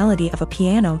melancholic melody of a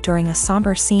piano during a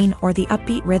somber scene or the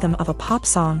upbeat rhythm of a pop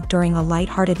song during a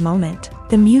lighthearted moment,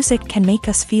 the music can make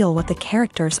us feel what the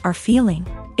characters are feeling.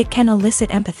 It can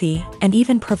elicit empathy and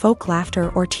even provoke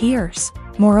laughter or tears.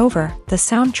 Moreover, the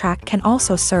soundtrack can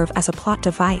also serve as a plot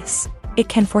device. It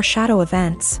can foreshadow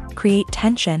events, create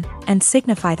tension, and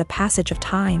signify the passage of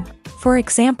time. For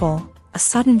example, a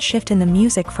sudden shift in the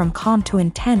music from calm to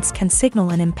intense can signal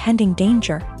an impending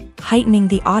danger, heightening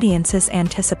the audience's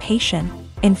anticipation.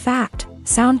 In fact,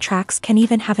 soundtracks can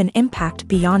even have an impact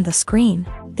beyond the screen.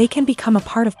 They can become a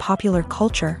part of popular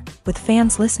culture, with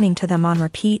fans listening to them on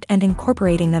repeat and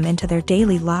incorporating them into their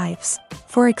daily lives.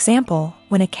 For example,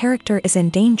 when a character is in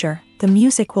danger, the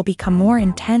music will become more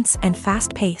intense and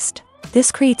fast-paced.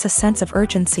 This creates a sense of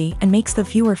urgency and makes the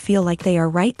viewer feel like they are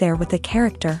right there with the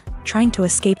character, trying to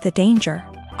escape the danger.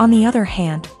 On the other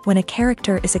hand, when a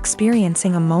character is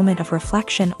experiencing a moment of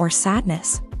reflection or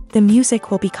sadness, the music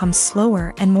will become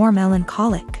slower and more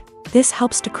melancholic. This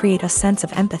helps to create a sense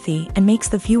of empathy and makes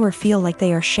the viewer feel like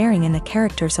they are sharing in the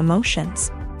character's emotions.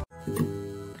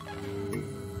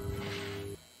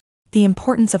 The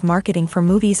importance of marketing for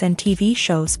movies and TV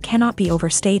shows cannot be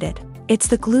overstated. It's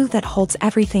the glue that holds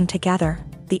everything together,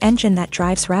 the engine that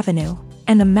drives revenue,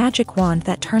 and the magic wand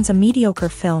that turns a mediocre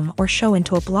film or show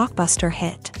into a blockbuster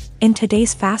hit. In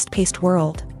today's fast-paced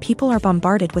world, people are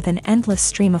bombarded with an endless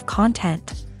stream of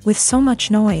content. With so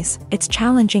much noise, it's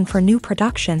challenging for new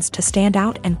productions to stand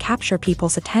out and capture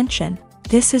people's attention.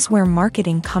 This is where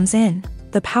marketing comes in.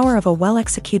 The power of a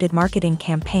well-executed marketing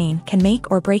campaign can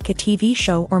make or break a TV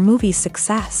show or movie's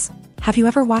success. Have you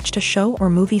ever watched a show or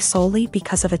movie solely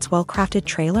because of its well-crafted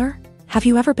trailer? Have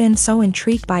you ever been so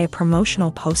intrigued by a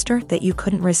promotional poster that you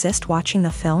couldn't resist watching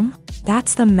the film?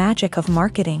 That's the magic of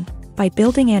marketing. By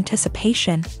building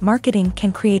anticipation, marketing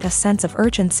can create a sense of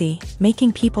urgency,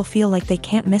 making people feel like they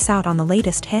can't miss out on the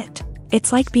latest hit.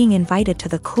 It's like being invited to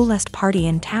the coolest party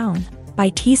in town. By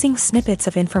teasing snippets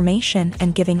of information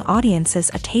and giving audiences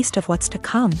a taste of what's to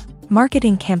come,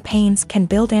 marketing campaigns can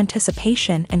build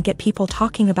anticipation and get people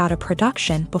talking about a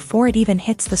production before it even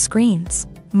hits the screens.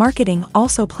 Marketing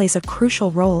also plays a crucial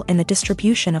role in the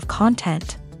distribution of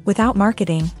content. Without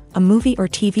marketing, a movie or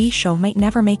TV show might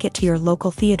never make it to your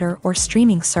local theater or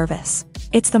streaming service.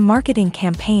 It's the marketing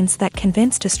campaigns that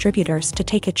convince distributors to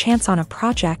take a chance on a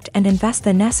project and invest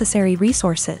the necessary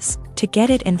resources to get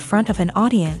it in front of an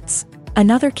audience.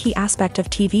 Another key aspect of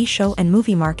TV show and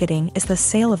movie marketing is the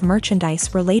sale of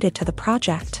merchandise related to the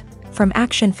project. From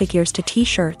action figures to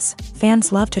t-shirts,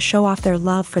 fans love to show off their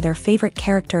love for their favorite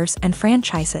characters and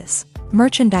franchises.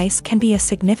 Merchandise can be a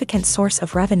significant source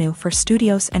of revenue for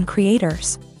studios and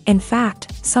creators. In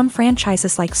fact, some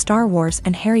franchises like Star Wars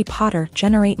and Harry Potter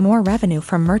generate more revenue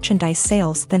from merchandise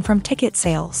sales than from ticket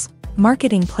sales.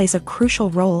 Marketing plays a crucial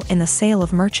role in the sale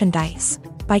of merchandise.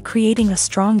 By creating a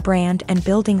strong brand and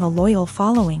building a loyal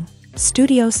following,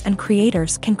 studios and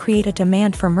creators can create a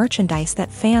demand for merchandise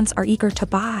that fans are eager to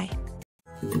buy.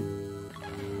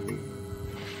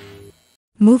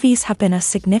 Movies have been a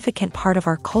significant part of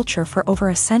our culture for over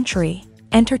a century,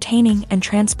 entertaining and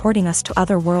transporting us to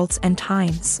other worlds and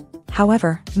times.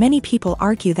 However, many people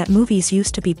argue that movies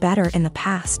used to be better in the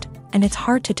past, and it's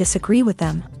hard to disagree with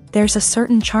them. There's a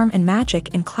certain charm and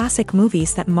magic in classic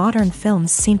movies that modern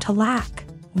films seem to lack.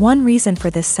 One reason for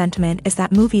this sentiment is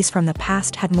that movies from the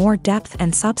past had more depth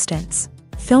and substance.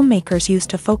 Filmmakers used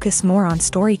to focus more on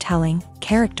storytelling,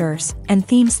 characters, and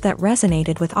themes that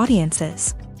resonated with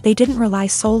audiences. They didn't rely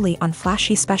solely on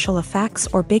flashy special effects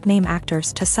or big-name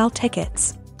actors to sell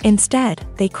tickets. Instead,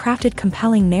 they crafted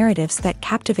compelling narratives that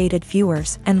captivated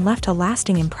viewers and left a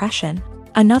lasting impression.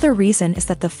 Another reason is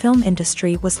that the film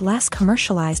industry was less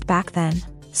commercialized back then.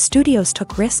 Studios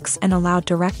took risks and allowed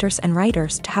directors and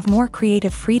writers to have more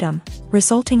creative freedom,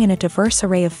 resulting in a diverse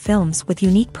array of films with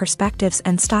unique perspectives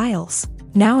and styles.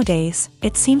 Nowadays,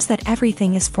 it seems that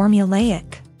everything is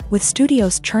formulaic, with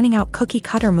studios churning out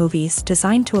cookie-cutter movies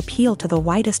designed to appeal to the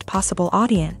widest possible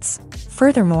audience.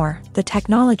 Furthermore, the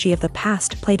technology of the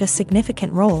past played a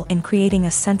significant role in creating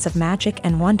a sense of magic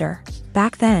and wonder.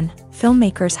 Back then,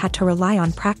 filmmakers had to rely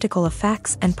on practical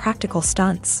effects and practical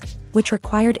stunts, which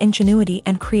required ingenuity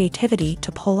and creativity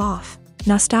to pull off.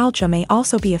 Nostalgia may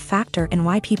also be a factor in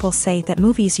why people say that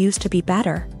movies used to be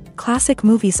better. Classic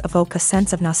movies evoke a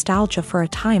sense of nostalgia for a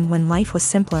time when life was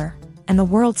simpler, and the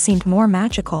world seemed more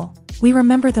magical. We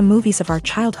remember the movies of our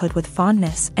childhood with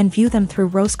fondness and view them through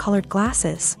rose-colored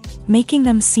glasses, making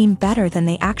them seem better than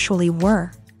they actually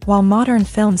were. While modern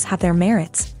films have their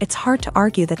merits, it's hard to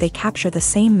argue that they capture the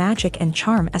same magic and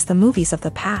charm as the movies of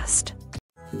the past.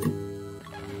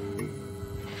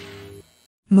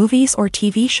 Movies or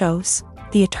TV shows?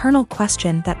 The eternal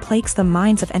question that plagues the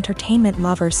minds of entertainment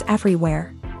lovers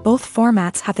everywhere. Both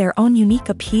formats have their own unique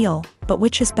appeal, but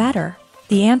which is better?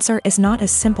 The answer is not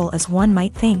as simple as one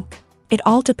might think. It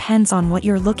all depends on what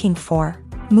you're looking for.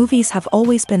 Movies have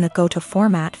always been the go-to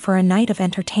format for a night of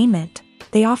entertainment.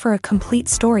 They offer a complete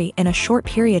story in a short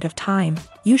period of time,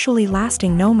 usually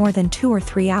lasting no more than 2 or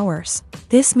 3 hours.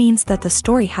 This means that the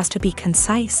story has to be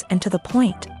concise and to the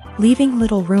point, leaving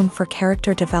little room for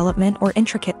character development or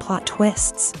intricate plot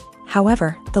twists.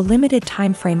 However, the limited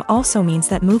time frame also means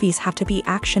that movies have to be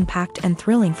action-packed and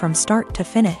thrilling from start to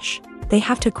finish. They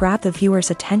have to grab the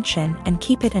viewer's attention and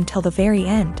keep it until the very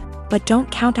end. But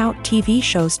don't count out TV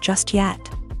shows just yet.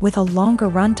 With a longer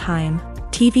runtime,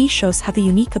 TV shows have the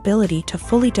unique ability to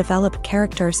fully develop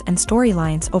characters and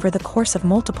storylines over the course of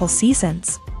multiple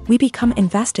seasons. We become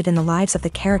invested in the lives of the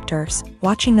characters,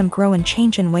 watching them grow and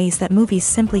change in ways that movies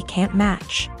simply can't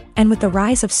match. And with the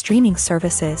rise of streaming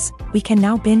services, we can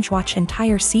now binge-watch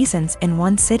entire seasons in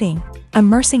one sitting,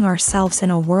 immersing ourselves in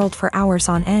a world for hours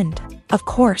on end. Of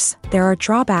course, there are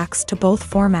drawbacks to both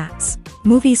formats.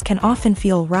 Movies can often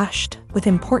feel rushed, with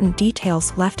important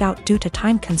details left out due to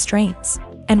time constraints.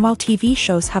 And while TV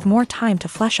shows have more time to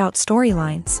flesh out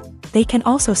storylines, they can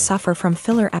also suffer from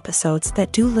filler episodes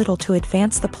that do little to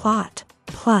advance the plot.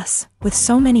 Plus, with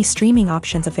so many streaming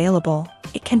options available,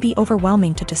 it can be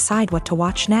overwhelming to decide what to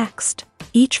watch next.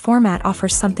 Each format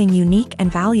offers something unique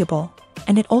and valuable,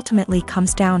 and it ultimately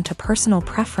comes down to personal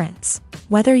preference.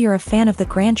 Whether you're a fan of the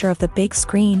grandeur of the big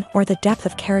screen or the depth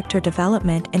of character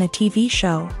development in a TV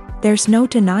show, there's no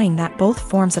denying that both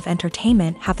forms of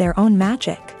entertainment have their own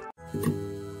magic.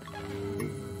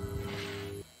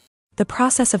 The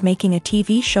process of making a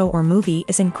TV show or movie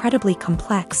is incredibly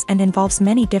complex and involves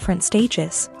many different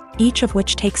stages, each of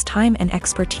which takes time and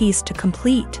expertise to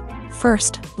complete.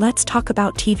 First, let's talk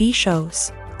about TV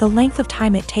shows. The length of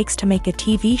time it takes to make a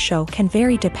TV show can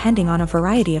vary depending on a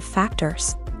variety of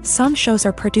factors. Some shows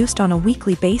are produced on a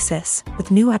weekly basis,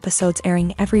 with new episodes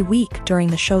airing every week during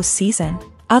the show's season.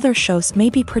 Other shows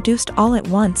may be produced all at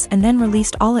once and then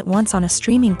released all at once on a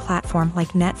streaming platform like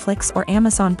Netflix or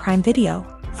Amazon Prime Video.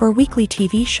 For weekly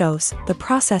TV shows, the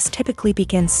process typically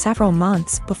begins several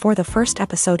months before the first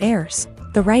episode airs.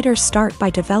 The writers start by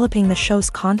developing the show's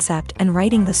concept and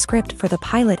writing the script for the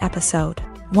pilot episode.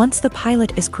 Once the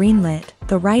pilot is greenlit,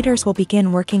 the writers will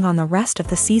begin working on the rest of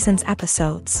the season's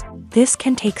episodes. This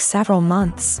can take several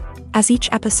months, as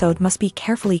each episode must be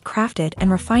carefully crafted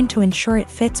and refined to ensure it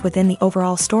fits within the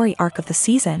overall story arc of the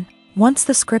season. Once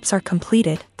the scripts are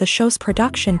completed, the show's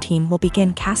production team will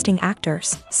begin casting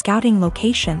actors, scouting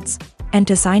locations, and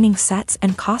designing sets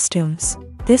and costumes.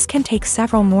 This can take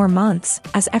several more months,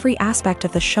 as every aspect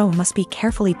of the show must be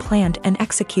carefully planned and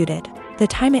executed. The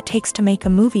time it takes to make a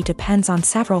movie depends on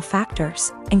several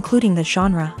factors, including the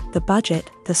genre, the budget,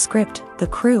 the script, the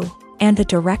crew, and the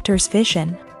director's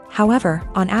vision. However,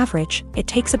 on average, it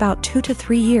takes about 2 to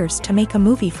 3 years to make a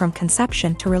movie from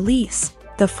conception to release.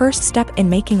 The first step in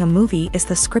making a movie is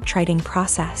the scriptwriting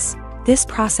process. This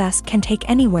process can take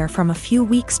anywhere from a few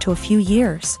weeks to a few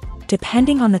years,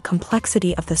 depending on the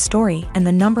complexity of the story and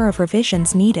the number of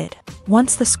revisions needed.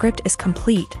 Once the script is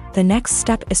complete, the next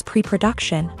step is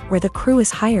pre-production, where the crew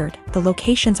is hired, the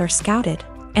locations are scouted,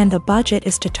 and the budget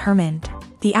is determined.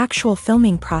 The actual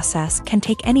filming process can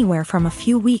take anywhere from a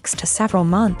few weeks to several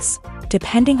months,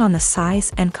 depending on the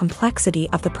size and complexity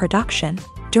of the production.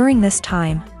 During this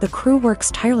time, the crew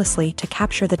works tirelessly to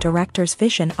capture the director's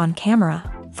vision on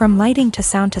camera. From lighting to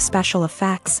sound to special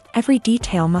effects, every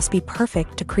detail must be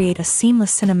perfect to create a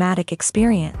seamless cinematic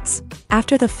experience.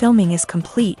 After the filming is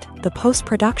complete, the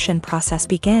post-production process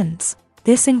begins.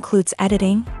 This includes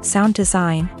editing, sound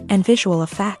design, and visual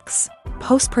effects.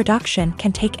 Post-production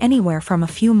can take anywhere from a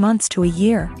few months to a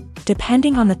year,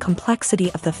 depending on the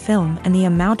complexity of the film and the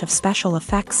amount of special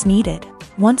effects needed.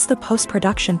 Once the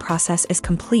post-production process is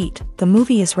complete, the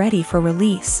movie is ready for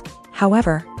release.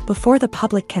 However, before the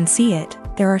public can see it,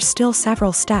 there are still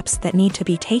several steps that need to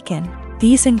be taken.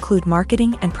 These include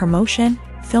marketing and promotion,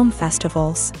 film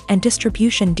festivals, and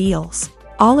distribution deals.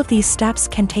 All of these steps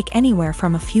can take anywhere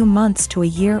from a few months to a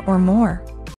year or more.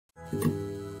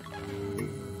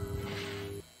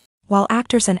 While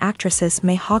actors and actresses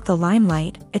may hog the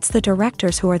limelight, it's the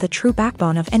directors who are the true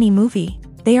backbone of any movie.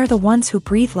 They are the ones who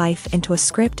breathe life into a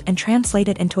script and translate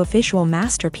it into a visual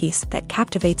masterpiece that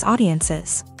captivates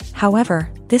audiences.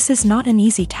 However, this is not an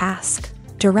easy task.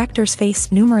 Directors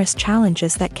face numerous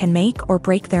challenges that can make or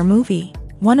break their movie.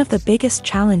 One of the biggest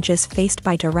challenges faced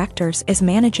by directors is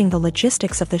managing the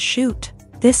logistics of the shoot.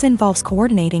 This involves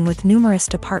coordinating with numerous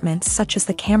departments such as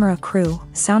the camera crew,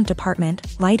 sound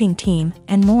department, lighting team,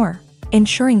 and more.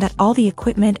 Ensuring that all the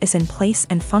equipment is in place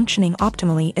and functioning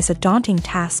optimally is a daunting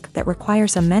task that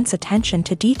requires immense attention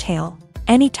to detail.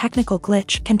 Any technical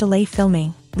glitch can delay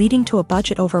filming, leading to a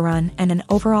budget overrun and an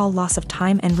overall loss of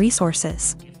time and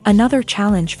resources. Another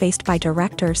challenge faced by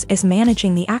directors is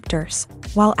managing the actors.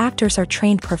 While actors are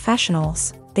trained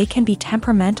professionals, they can be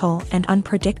temperamental and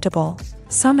unpredictable.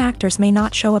 Some actors may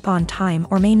not show up on time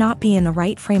or may not be in the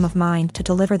right frame of mind to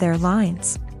deliver their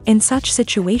lines. In such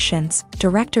situations,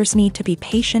 directors need to be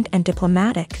patient and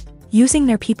diplomatic, using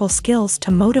their people skills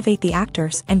to motivate the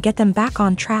actors and get them back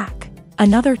on track.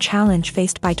 Another challenge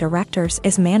faced by directors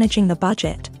is managing the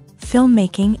budget.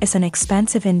 Filmmaking is an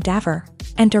expensive endeavor,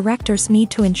 and directors need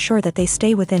to ensure that they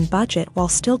stay within budget while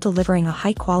still delivering a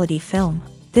high-quality film.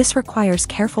 This requires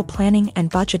careful planning and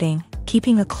budgeting,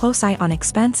 keeping a close eye on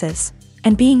expenses,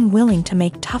 and being willing to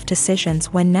make tough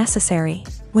decisions when necessary.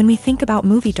 When we think about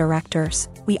movie directors,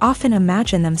 we often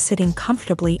imagine them sitting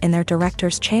comfortably in their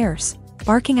director's chairs,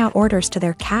 barking out orders to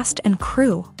their cast and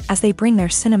crew as they bring their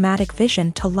cinematic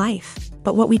vision to life.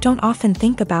 But what we don't often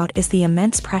think about is the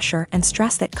immense pressure and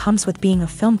stress that comes with being a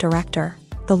film director.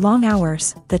 The long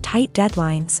hours, the tight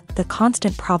deadlines, the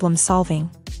constant problem solving,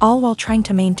 all while trying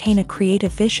to maintain a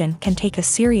creative vision can take a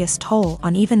serious toll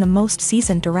on even the most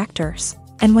seasoned directors.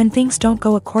 And when things don't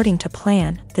go according to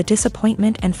plan, the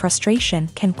disappointment and frustration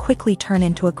can quickly turn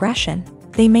into aggression.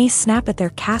 They may snap at their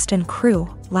cast and crew,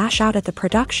 lash out at the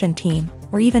production team,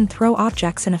 or even throw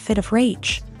objects in a fit of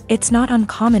rage. It's not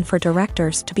uncommon for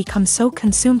directors to become so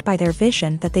consumed by their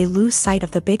vision that they lose sight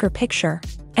of the bigger picture,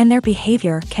 and their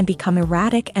behavior can become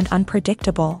erratic and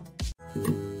unpredictable.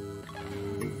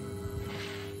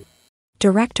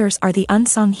 Directors are the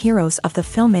unsung heroes of the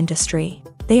film industry.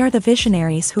 They are the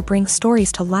visionaries who bring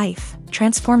stories to life,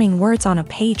 transforming words on a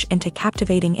page into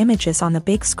captivating images on the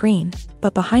big screen.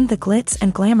 But behind the glitz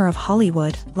and glamour of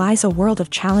Hollywood lies a world of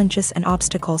challenges and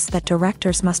obstacles that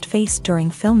directors must face during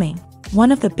filming.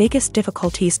 One of the biggest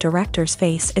difficulties directors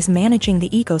face is managing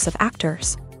the egos of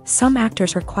actors. Some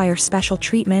actors require special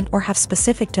treatment or have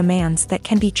specific demands that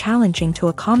can be challenging to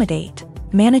accommodate.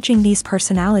 Managing these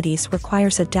personalities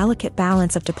requires a delicate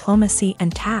balance of diplomacy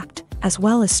and tact, as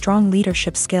well as strong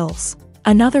leadership skills.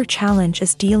 Another challenge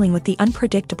is dealing with the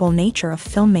unpredictable nature of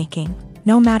filmmaking.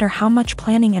 No matter how much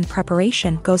planning and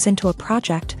preparation goes into a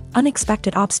project,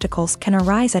 unexpected obstacles can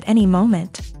arise at any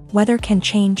moment. Weather can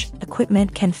change,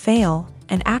 equipment can fail,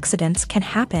 and accidents can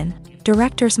happen.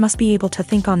 Directors must be able to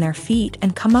think on their feet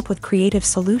and come up with creative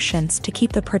solutions to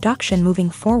keep the production moving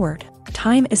forward.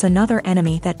 Time is another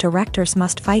enemy that directors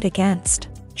must fight against.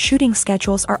 Shooting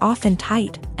schedules are often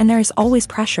tight, and there is always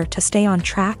pressure to stay on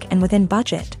track and within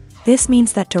budget. This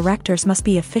means that directors must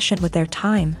be efficient with their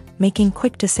time, making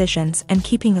quick decisions and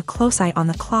keeping a close eye on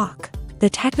the clock. The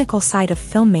technical side of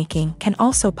filmmaking can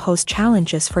also pose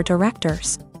challenges for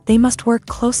directors. They must work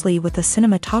closely with the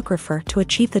cinematographer to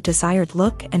achieve the desired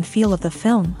look and feel of the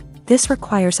film. This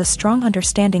requires a strong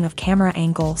understanding of camera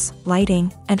angles,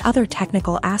 lighting, and other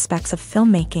technical aspects of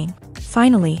filmmaking.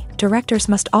 Finally, directors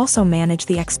must also manage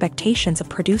the expectations of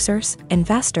producers,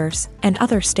 investors, and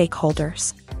other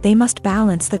stakeholders. They must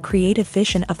balance the creative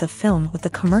vision of the film with the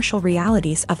commercial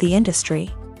realities of the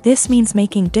industry. This means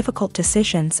making difficult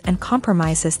decisions and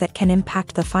compromises that can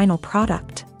impact the final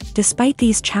product. Despite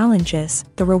these challenges,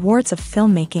 the rewards of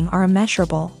filmmaking are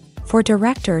immeasurable. For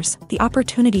directors, the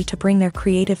opportunity to bring their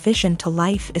creative vision to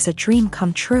life is a dream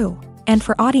come true. And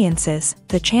for audiences,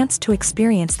 the chance to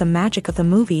experience the magic of the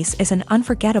movies is an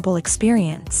unforgettable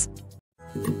experience.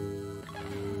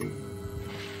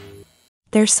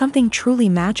 There's something truly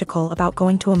magical about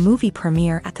going to a movie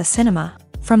premiere at the cinema.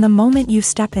 From the moment you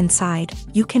step inside,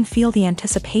 you can feel the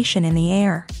anticipation in the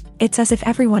air. It's as if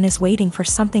everyone is waiting for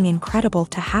something incredible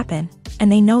to happen,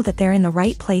 and they know that they're in the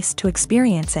right place to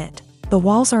experience it. The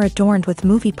walls are adorned with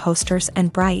movie posters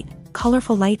and bright,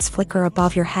 colorful lights flicker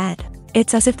above your head.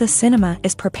 It's as if the cinema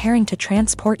is preparing to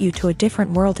transport you to a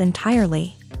different world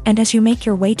entirely. And as you make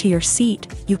your way to your seat,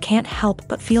 you can't help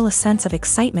but feel a sense of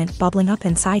excitement bubbling up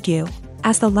inside you.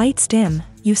 As the lights dim,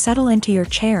 you settle into your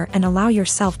chair and allow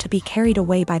yourself to be carried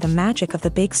away by the magic of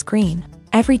the big screen.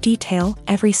 Every detail,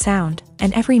 every sound,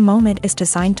 and every moment is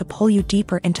designed to pull you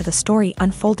deeper into the story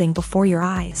unfolding before your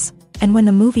eyes. And when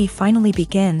the movie finally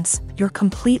begins, you're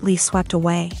completely swept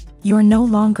away. You're no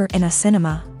longer in a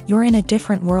cinema, you're in a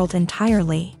different world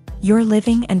entirely. You're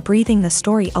living and breathing the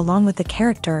story along with the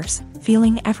characters,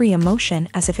 feeling every emotion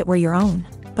as if it were your own.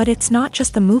 But it's not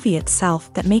just the movie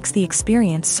itself that makes the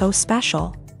experience so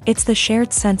special. It's the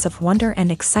shared sense of wonder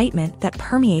and excitement that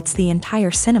permeates the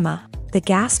entire cinema. The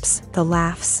gasps, the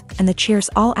laughs, and the cheers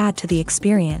all add to the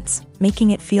experience,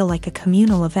 making it feel like a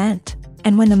communal event.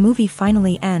 And when the movie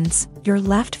finally ends, you're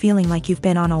left feeling like you've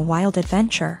been on a wild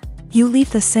adventure. You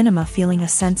leave the cinema feeling a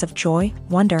sense of joy,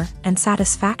 wonder, and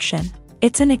satisfaction.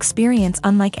 It's an experience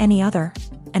unlike any other.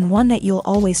 and one that you'll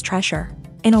always treasure.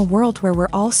 In a world where we're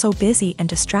all so busy and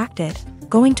distracted,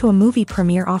 going to a movie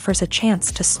premiere offers a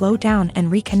chance to slow down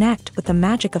and reconnect with the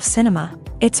magic of cinema.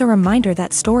 It's a reminder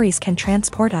that stories can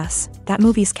transport us, that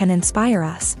movies can inspire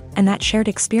us, and that shared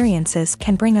experiences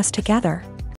can bring us together.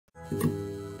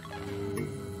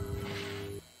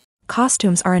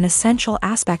 Costumes are an essential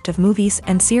aspect of movies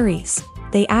and series.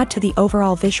 They add to the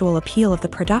overall visual appeal of the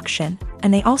production,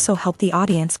 and they also help the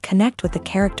audience connect with the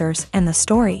characters and the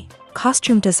story.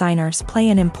 Costume designers play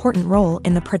an important role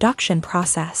in the production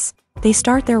process. They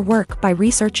start their work by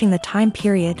researching the time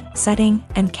period, setting,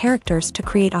 and characters to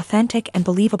create authentic and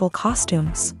believable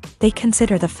costumes. They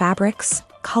consider the fabrics,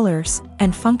 colors,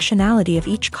 and functionality of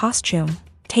each costume,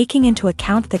 taking into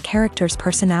account the character's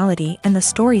personality and the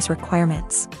story's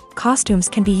requirements. Costumes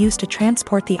can be used to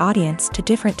transport the audience to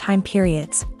different time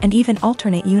periods and even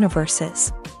alternate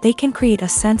universes. They can create a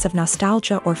sense of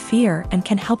nostalgia or fear and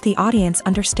can help the audience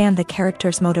understand the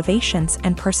character's motivations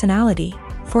and personality.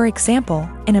 For example,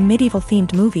 in a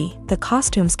medieval-themed movie, the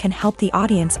costumes can help the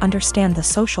audience understand the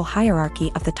social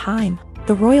hierarchy of the time.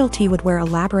 The royalty would wear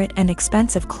elaborate and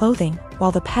expensive clothing,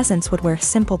 while the peasants would wear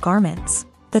simple garments.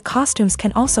 The costumes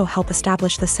can also help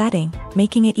establish the setting,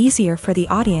 making it easier for the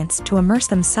audience to immerse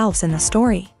themselves in the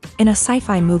story. In a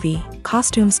sci-fi movie,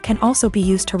 costumes can also be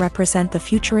used to represent the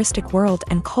futuristic world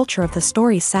and culture of the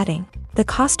story's setting. The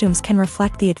costumes can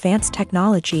reflect the advanced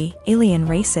technology, alien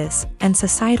races, and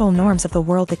societal norms of the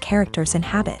world the characters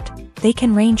inhabit. They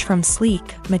can range from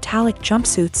sleek, metallic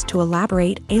jumpsuits to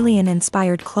elaborate,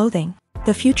 alien-inspired clothing.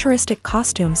 The futuristic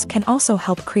costumes can also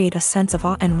help create a sense of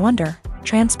awe and wonder,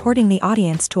 transporting the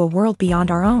audience to a world beyond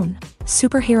our own.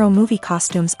 Superhero movie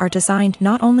costumes are designed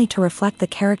not only to reflect the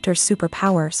character's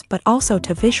superpowers but also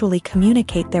to visually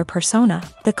communicate their persona.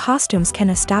 The costumes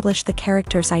can establish the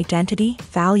character's identity,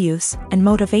 values, and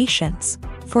motivations.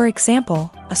 For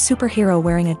example, a superhero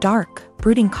wearing a dark,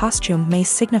 brooding costume may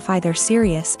signify their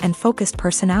serious and focused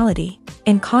personality.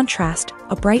 In contrast,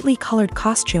 a brightly colored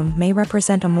costume may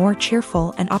represent a more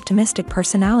cheerful and optimistic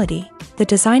personality. The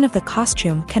design of the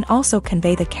costume can also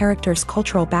convey the character's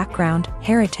cultural background,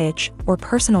 heritage, or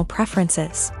personal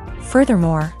preferences.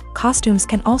 Furthermore, costumes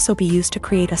can also be used to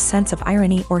create a sense of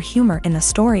irony or humor in the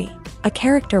story. A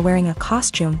character wearing a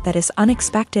costume that is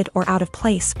unexpected or out of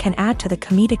place can add to the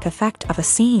comedic effect of a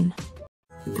scene.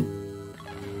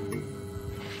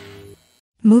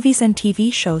 Movies and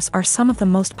TV shows are some of the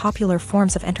most popular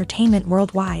forms of entertainment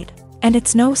worldwide, and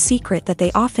it's no secret that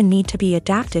they often need to be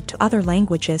adapted to other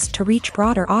languages to reach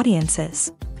broader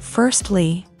audiences.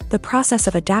 Firstly, the process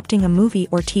of adapting a movie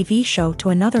or TV show to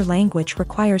another language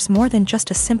requires more than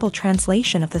just a simple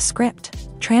translation of the script.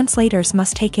 Translators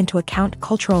must take into account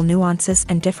cultural nuances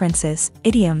and differences,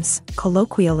 idioms,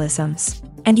 colloquialisms,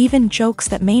 and even jokes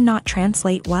that may not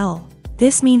translate well.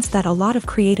 This means that a lot of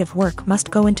creative work must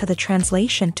go into the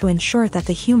translation to ensure that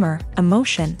the humor,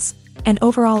 emotions, and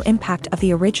overall impact of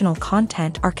the original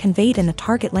content are conveyed in the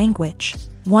target language.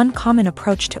 One common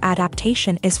approach to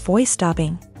adaptation is voice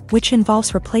dubbing, which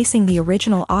involves replacing the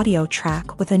original audio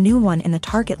track with a new one in the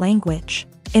target language.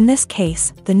 In this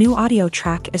case, the new audio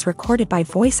track is recorded by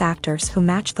voice actors who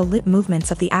match the lip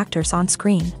movements of the actors on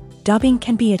screen. Dubbing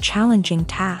can be a challenging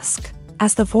task,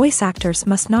 as the voice actors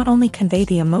must not only convey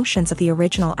the emotions of the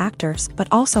original actors but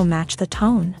also match the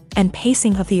tone and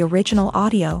pacing of the original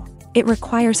audio. It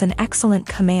requires an excellent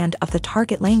command of the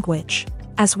target language,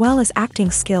 as well as acting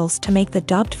skills to make the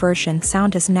dubbed version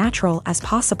sound as natural as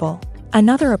possible.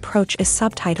 Another approach is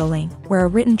subtitling, where a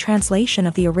written translation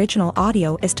of the original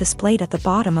audio is displayed at the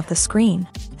bottom of the screen.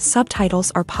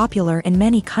 Subtitles are popular in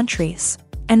many countries,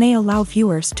 and they allow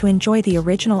viewers to enjoy the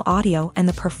original audio and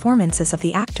the performances of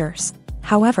the actors.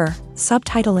 However,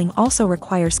 subtitling also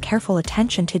requires careful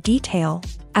attention to detail,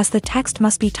 as the text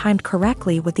must be timed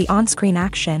correctly with the on-screen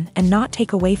action and not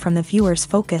take away from the viewer's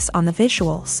focus on the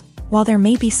visuals. While there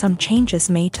may be some changes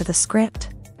made to the script,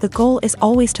 the goal is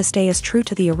always to stay as true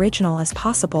to the original as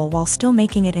possible while still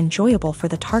making it enjoyable for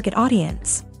the target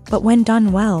audience. But when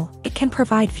done well, it can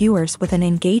provide viewers with an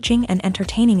engaging and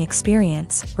entertaining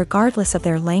experience, regardless of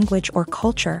their language or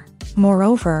culture.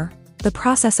 Moreover, the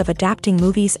process of adapting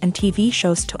movies and TV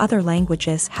shows to other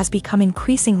languages has become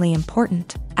increasingly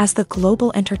important, as the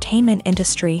global entertainment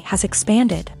industry has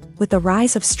expanded, with the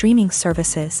rise of streaming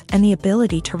services and the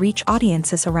ability to reach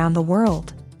audiences around the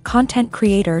world. Content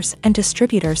creators and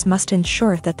distributors must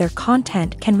ensure that their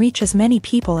content can reach as many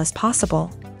people as possible.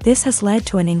 This has led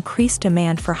to an increased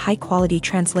demand for high-quality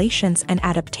translations and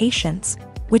adaptations,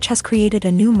 which has created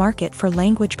a new market for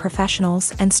language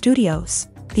professionals and studios.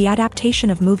 The adaptation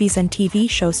of movies and TV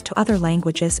shows to other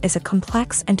languages is a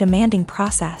complex and demanding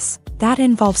process that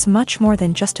involves much more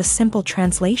than just a simple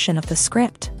translation of the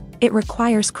script. It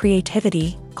requires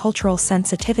creativity, cultural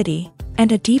sensitivity,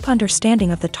 and a deep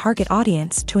understanding of the target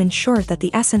audience to ensure that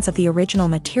the essence of the original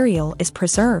material is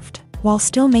preserved, while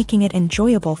still making it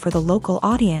enjoyable for the local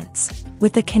audience.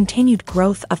 With the continued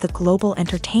growth of the global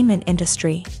entertainment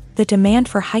industry, the demand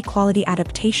for high-quality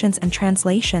adaptations and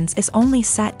translations is only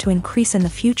set to increase in the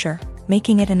future,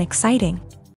 making it an exciting.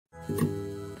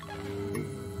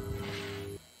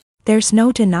 There's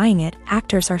no denying it,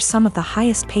 actors are some of the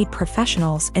highest-paid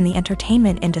professionals in the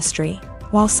entertainment industry.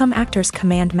 While some actors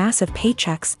command massive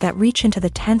paychecks that reach into the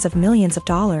tens of millions of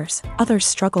dollars, others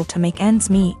struggle to make ends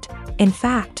meet. In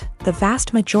fact, the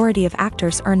vast majority of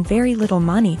actors earn very little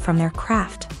money from their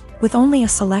craft, with only a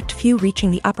select few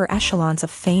reaching the upper echelons of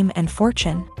fame and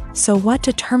fortune. So what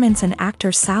determines an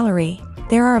actor's salary?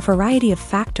 There are a variety of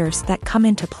factors that come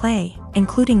into play,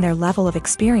 including their level of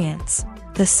experience,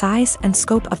 the size and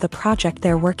scope of the project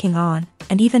they're working on,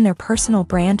 and even their personal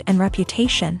brand and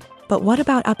reputation. But what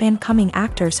about up-and-coming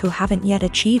actors who haven't yet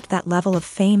achieved that level of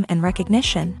fame and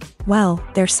recognition? Well,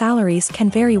 their salaries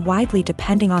can vary widely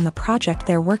depending on the project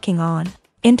they're working on.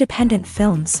 Independent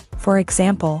films, for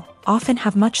example, often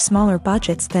have much smaller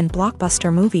budgets than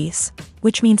blockbuster movies,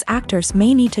 which means actors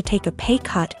may need to take a pay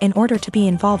cut in order to be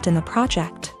involved in the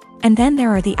project. And then there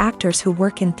are the actors who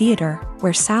work in theater,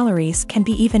 where salaries can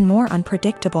be even more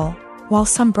unpredictable. While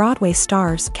some Broadway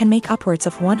stars can make upwards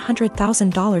of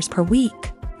 $100,000 per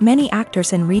week, many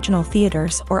actors in regional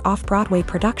theaters or off-Broadway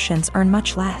productions earn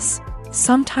much less,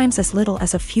 sometimes as little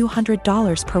as a few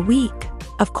 $100s per week.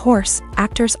 Of course,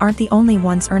 actors aren't the only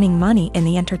ones earning money in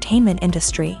the entertainment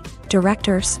industry.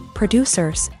 Directors,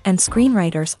 producers, and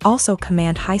screenwriters also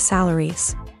command high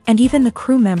salaries. And even the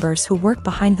crew members who work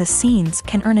behind the scenes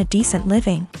can earn a decent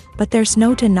living. But there's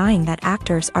no denying that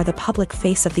actors are the public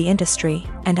face of the industry,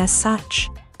 and as such,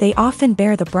 they often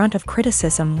bear the brunt of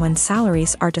criticism when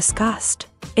salaries are discussed.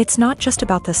 It's not just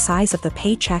about the size of the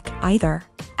paycheck, either.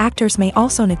 Actors may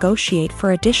also negotiate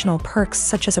for additional perks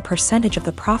such as a percentage of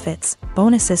the profits,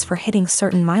 bonuses for hitting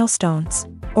certain milestones,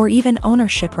 or even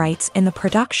ownership rights in the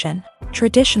production.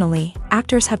 Traditionally,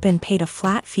 actors have been paid a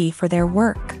flat fee for their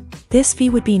work. This fee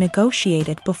would be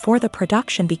negotiated before the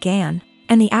production began,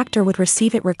 and the actor would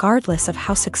receive it regardless of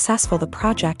how successful the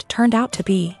project turned out to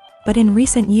be. But in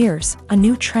recent years, a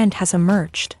new trend has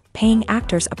emerged, paying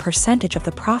actors a percentage of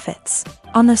the profits.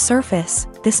 On the surface,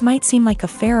 this might seem like a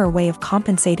fairer way of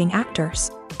compensating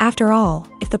actors. After all,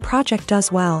 if the project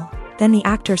does well, then the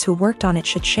actors who worked on it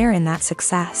should share in that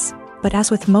success. But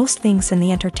as with most things in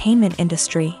the entertainment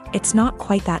industry, it's not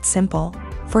quite that simple.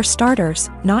 For starters,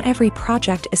 not every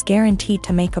project is guaranteed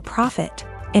to make a profit.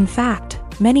 In fact,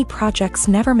 many projects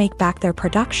never make back their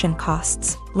production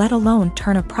costs, let alone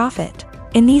turn a profit.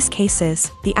 In these cases,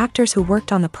 the actors who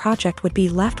worked on the project would be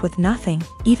left with nothing,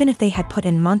 even if they had put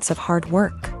in months of hard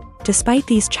work. Despite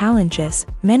these challenges,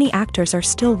 many actors are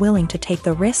still willing to take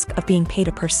the risk of being paid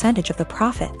a percentage of the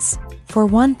profits. For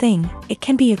one thing, it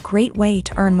can be a great way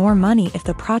to earn more money if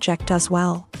the project does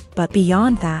well. But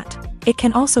beyond that, it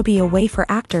can also be a way for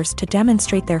actors to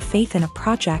demonstrate their faith in a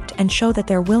project and show that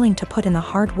they're willing to put in the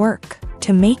hard work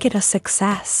to make it a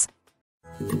success.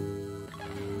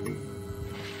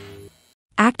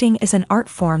 Acting is an art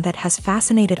form that has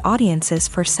fascinated audiences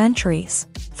for centuries.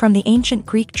 From the ancient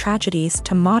Greek tragedies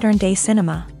to modern-day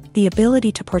cinema, the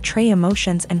ability to portray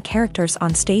emotions and characters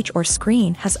on stage or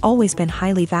screen has always been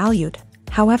highly valued.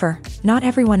 However, not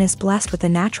everyone is blessed with a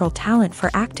natural talent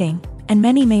for acting, and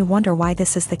many may wonder why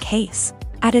this is the case.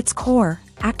 At its core,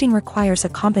 acting requires a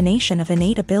combination of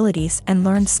innate abilities and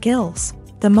learned skills.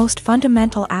 The most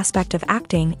fundamental aspect of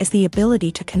acting is the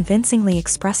ability to convincingly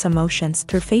express emotions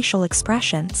through facial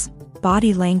expressions,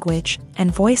 body language,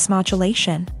 and voice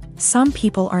modulation. Some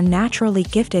people are naturally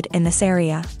gifted in this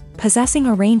area, possessing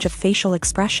a range of facial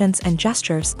expressions and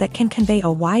gestures that can convey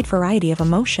a wide variety of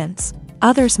emotions.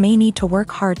 Others may need to work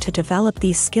hard to develop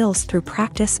these skills through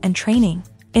practice and training.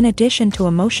 In addition to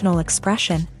emotional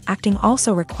expression, acting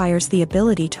also requires the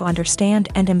ability to understand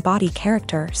and embody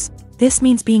characters. This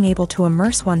means being able to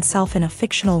immerse oneself in a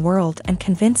fictional world and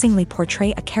convincingly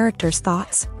portray a character's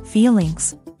thoughts,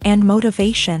 feelings, and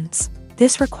motivations.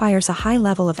 This requires a high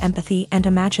level of empathy and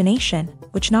imagination,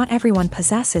 which not everyone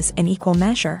possesses in equal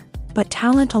measure. But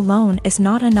talent alone is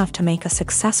not enough to make a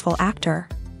successful actor.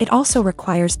 It also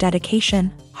requires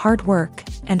dedication, hard work,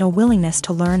 and a willingness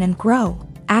to learn and grow.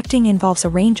 Acting involves a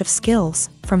range of skills,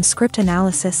 from script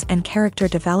analysis and character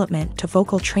development to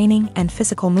vocal training and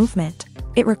physical movement.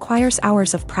 It requires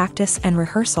hours of practice and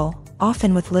rehearsal,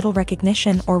 often with little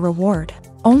recognition or reward.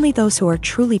 Only those who are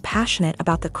truly passionate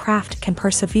about the craft can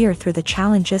persevere through the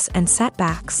challenges and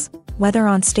setbacks. Whether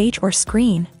on stage or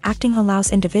screen, acting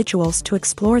allows individuals to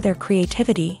explore their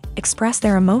creativity, express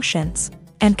their emotions,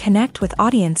 and connect with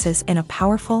audiences in a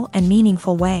powerful and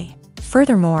meaningful way.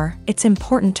 Furthermore, it's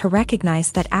important to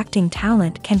recognize that acting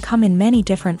talent can come in many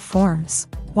different forms.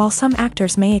 While some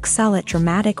actors may excel at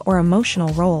dramatic or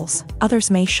emotional roles, others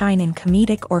may shine in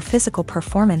comedic or physical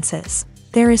performances.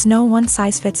 There is no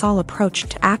one-size-fits-all approach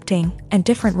to acting, and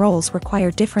different roles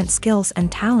require different skills and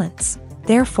talents.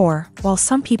 Therefore, while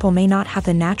some people may not have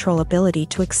the natural ability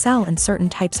to excel in certain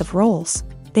types of roles,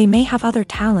 they may have other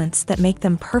talents that make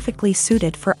them perfectly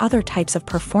suited for other types of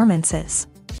performances.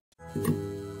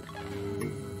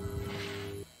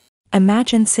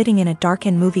 Imagine sitting in a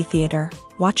darkened movie theater,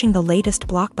 watching the latest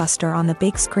blockbuster on the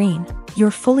big screen.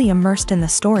 You're fully immersed in the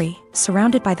story,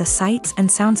 surrounded by the sights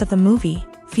and sounds of the movie,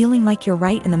 feeling like you're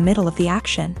right in the middle of the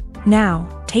action.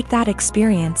 Now, take that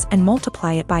experience and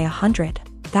multiply it by 100.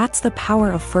 That's the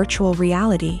power of virtual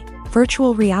reality.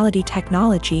 Virtual reality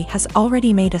technology has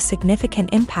already made a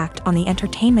significant impact on the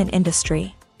entertainment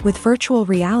industry. With virtual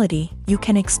reality, you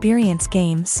can experience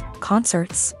games,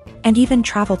 concerts, and even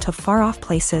travel to far-off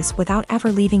places without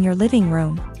ever leaving your living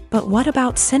room. But what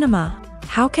about cinema?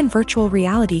 How can virtual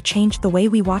reality change the way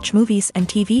we watch movies and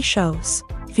TV shows?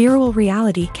 Virtual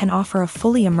reality can offer a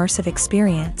fully immersive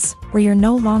experience, where you're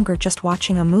no longer just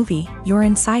watching a movie, you're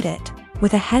inside it.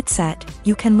 With a headset,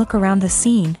 you can look around the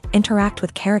scene, interact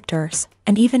with characters,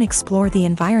 and even explore the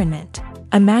environment.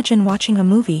 Imagine watching a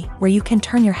movie where you can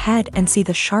turn your head and see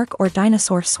the shark or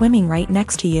dinosaur swimming right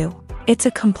next to you. It's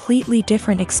a completely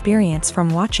different experience from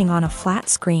watching on a flat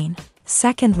screen.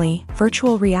 Secondly,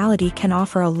 virtual reality can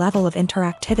offer a level of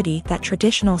interactivity that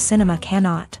traditional cinema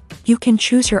cannot. You can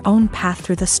choose your own path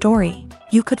through the story.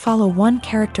 You could follow one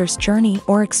character's journey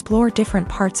or explore different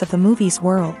parts of the movie's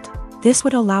world. This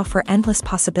would allow for endless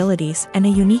possibilities and a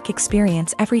unique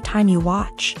experience every time you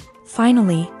watch.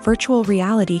 Finally, virtual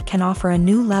reality can offer a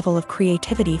new level of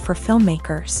creativity for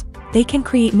filmmakers. They can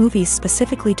create movies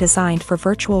specifically designed for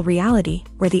virtual reality,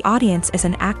 where the audience is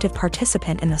an active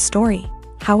participant in the story.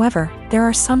 However, there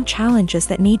are some challenges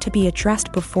that need to be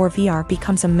addressed before VR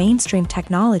becomes a mainstream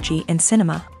technology in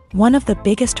cinema. One of the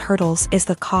biggest hurdles is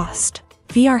the cost.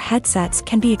 VR headsets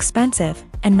can be expensive,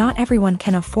 and not everyone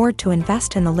can afford to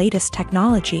invest in the latest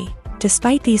technology.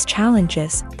 Despite these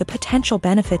challenges, the potential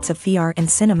benefits of VR in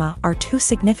cinema are too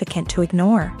significant to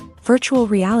ignore. Virtual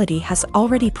reality has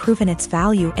already proven its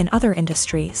value in other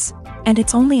industries, and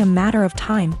it's only a matter of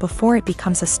time before it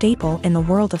becomes a staple in the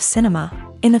world of cinema.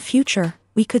 In the future,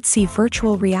 we could see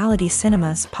virtual reality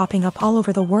cinemas popping up all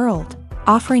over the world,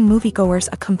 offering moviegoers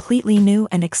a completely new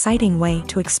and exciting way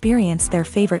to experience their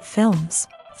favorite films.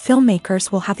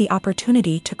 Filmmakers will have the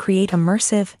opportunity to create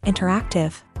immersive,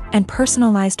 interactive, and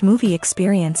personalized movie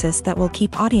experiences that will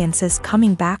keep audiences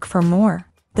coming back for more.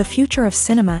 The future of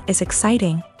cinema is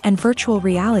exciting, and virtual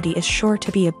reality is sure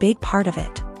to be a big part of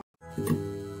it.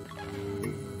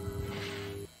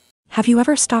 Have you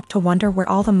ever stopped to wonder where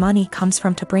all the money comes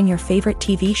from to bring your favorite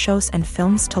TV shows and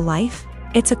films to life?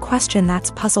 It's a question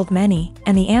that's puzzled many,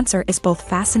 and the answer is both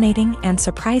fascinating and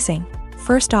surprising.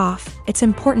 First off, it's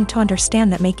important to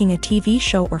understand that making a TV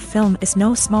show or film is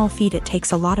no small feat. It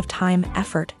takes a lot of time,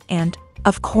 effort, and,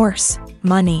 of course,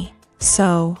 money.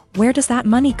 So, where does that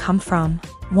money come from?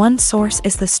 One source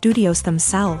is the studios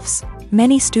themselves.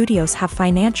 Many studios have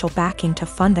financial backing to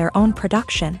fund their own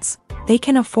productions. They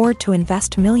can afford to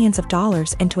invest millions of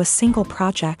dollars into a single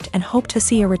project and hope to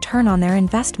see a return on their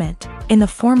investment, in the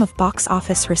form of box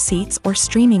office receipts or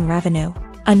streaming revenue.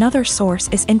 Another source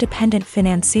is independent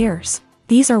financiers.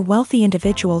 These are wealthy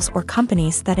individuals or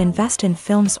companies that invest in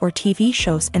films or TV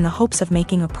shows in the hopes of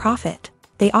making a profit.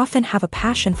 They often have a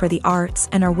passion for the arts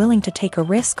and are willing to take a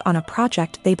risk on a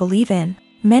project they believe in.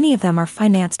 Many of them are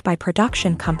financed by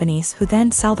production companies who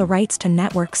then sell the rights to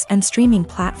networks and streaming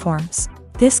platforms.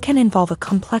 This can involve a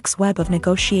complex web of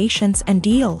negotiations and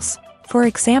deals. For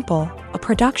example, a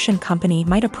production company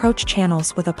might approach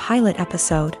channels with a pilot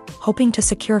episode, hoping to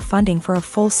secure funding for a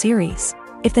full series.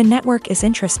 If the network is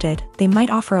interested, they might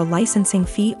offer a licensing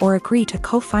fee or agree to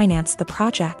co-finance the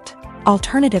project.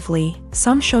 Alternatively,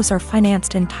 some shows are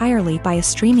financed entirely by a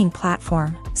streaming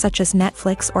platform, such as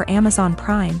Netflix or Amazon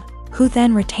Prime, who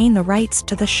then retain the rights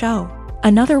to the show.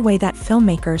 Another way that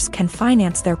filmmakers can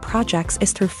finance their projects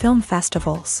is through film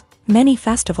festivals. Many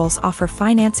festivals offer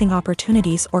financing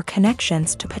opportunities or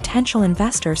connections to potential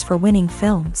investors for winning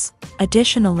films.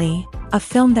 Additionally, a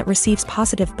film that receives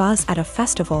positive buzz at a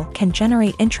festival can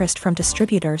generate interest from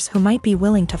distributors who might be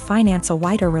willing to finance a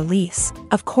wider release.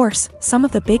 Of course, some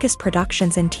of the biggest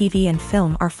productions in TV and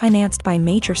film are financed by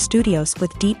major studios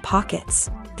with deep pockets.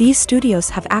 These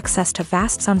studios have access to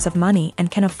vast sums of money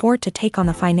and can afford to take on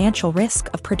the financial risk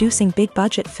of producing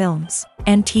big-budget films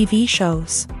and TV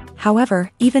shows.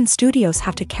 However, even studios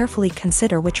have to carefully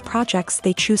consider which projects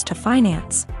they choose to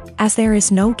finance, as there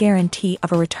is no guarantee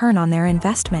of a return on their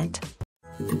investment.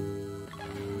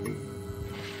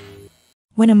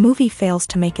 When a movie fails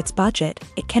to make its budget,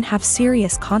 it can have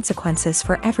serious consequences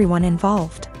for everyone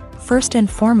involved. First and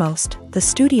foremost, the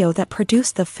studio that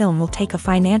produced the film will take a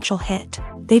financial hit.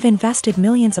 They've invested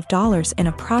millions of dollars in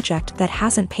a project that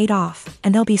hasn't paid off,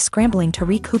 and they'll be scrambling to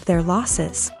recoup their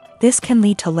losses. This can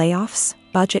lead to layoffs,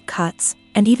 budget cuts,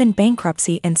 and even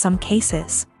bankruptcy in some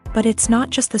cases. But it's not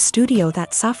just the studio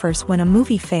that suffers when a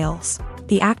movie fails.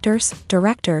 The actors,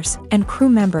 directors, and crew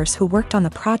members who worked on the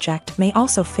project may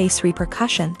also face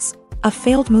repercussions. A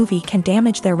failed movie can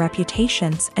damage their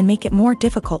reputations and make it more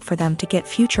difficult for them to get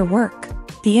future work.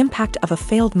 The impact of a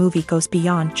failed movie goes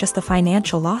beyond just the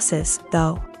financial losses,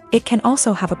 though. It can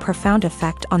also have a profound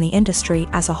effect on the industry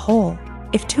as a whole.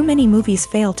 If too many movies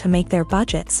fail to make their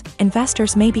budgets,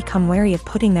 investors may become wary of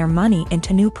putting their money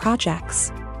into new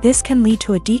projects. This can lead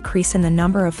to a decrease in the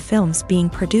number of films being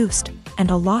produced,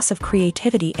 and a loss of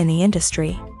creativity in the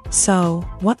industry. So,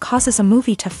 what causes a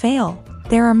movie to fail?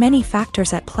 There are many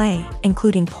factors at play,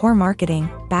 including poor marketing,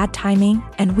 bad timing,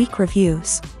 and weak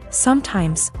reviews.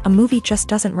 Sometimes, a movie just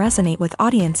doesn't resonate with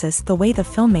audiences the way the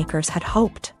filmmakers had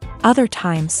hoped. Other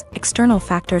times, external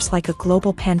factors like a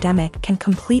global pandemic can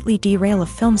completely derail a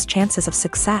film's chances of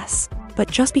success. But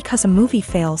just because a movie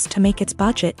fails to make its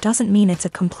budget doesn't mean it's a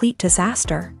complete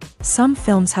disaster. Some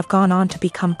films have gone on to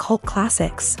become cult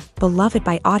classics, beloved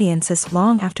by audiences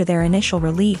long after their initial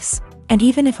release. And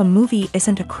even if a movie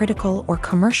isn't a critical or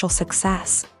commercial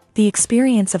success, the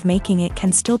experience of making it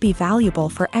can still be valuable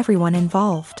for everyone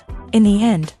involved. In the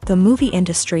end, the movie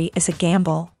industry is a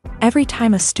gamble. Every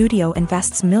time a studio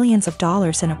invests millions of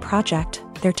dollars in a project,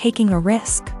 they're taking a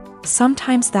risk.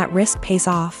 Sometimes that risk pays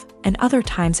off, and other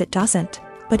times it doesn't.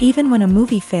 But even when a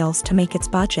movie fails to make its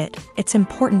budget, it's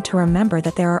important to remember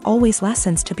that there are always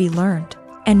lessons to be learned,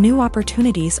 and new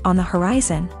opportunities on the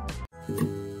horizon.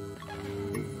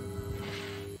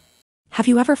 Have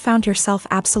you ever found yourself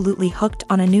absolutely hooked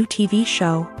on a new TV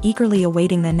show, eagerly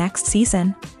awaiting the next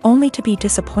season, only to be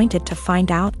disappointed to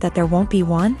find out that there won't be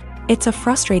one? It's a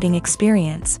frustrating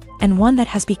experience, and one that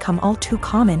has become all too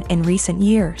common in recent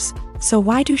years. So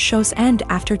why do shows end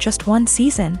after just one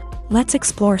season? Let's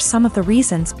explore some of the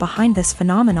reasons behind this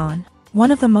phenomenon. One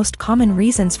of the most common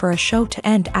reasons for a show to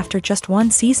end after just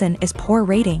one season is poor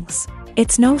ratings.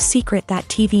 It's no secret that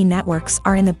TV networks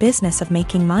are in the business of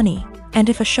making money. And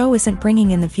if a show isn't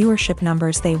bringing in the viewership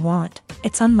numbers they want,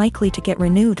 it's unlikely to get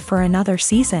renewed for another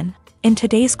season. In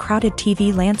today's crowded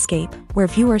TV landscape, where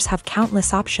viewers have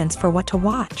countless options for what to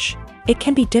watch, it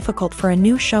can be difficult for a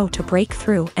new show to break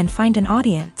through and find an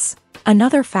audience.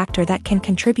 Another factor that can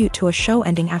contribute to a show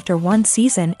ending after one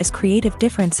season is creative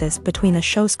differences between the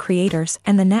show's creators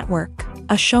and the network.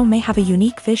 A show may have a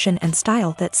unique vision and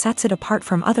style that sets it apart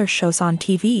from other shows on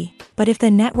TV, but if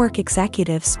the network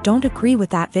executives don't agree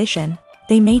with that vision,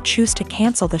 they may choose to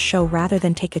cancel the show rather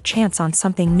than take a chance on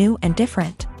something new and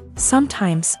different.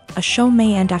 Sometimes, a show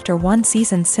may end after one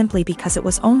season simply because it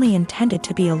was only intended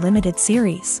to be a limited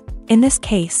series. In this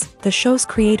case, the show's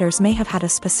creators may have had a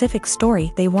specific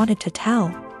story they wanted to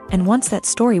tell, and once that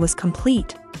story was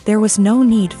complete, there was no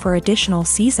need for additional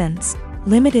seasons.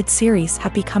 Limited series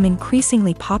have become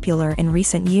increasingly popular in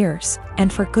recent years,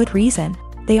 and for good reason.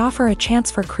 They offer a chance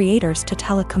for creators to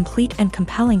tell a complete and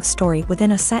compelling story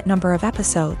within a set number of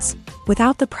episodes,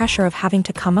 without the pressure of having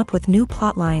to come up with new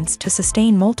plot lines to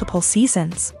sustain multiple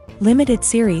seasons. Limited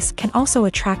series can also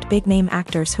attract big-name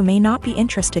actors who may not be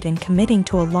interested in committing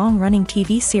to a long-running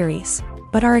TV series,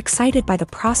 but are excited by the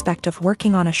prospect of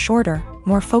working on a shorter,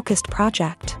 more focused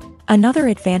project. Another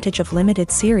advantage of limited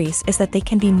series is that they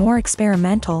can be more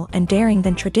experimental and daring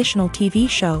than traditional TV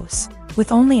shows.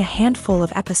 With only a handful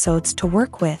of episodes to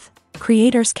work with,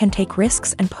 creators can take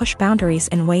risks and push boundaries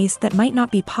in ways that might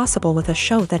not be possible with a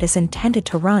show that is intended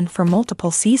to run for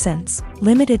multiple seasons.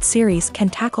 Limited series can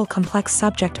tackle complex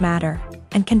subject matter,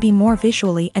 and can be more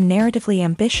visually and narratively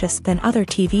ambitious than other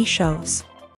TV shows.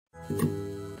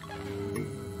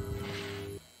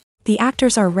 The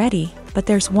actors are ready, but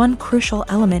there's one crucial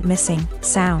element missing: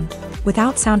 sound.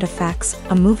 Without sound effects,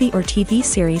 a movie or TV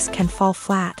series can fall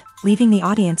flat. leaving the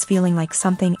audience feeling like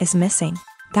something is missing.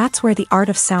 That's where the art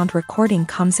of sound recording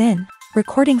comes in.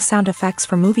 Recording sound effects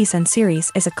for movies and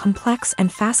series is a complex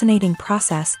and fascinating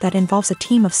process that involves a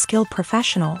team of skilled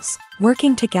professionals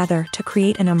working together to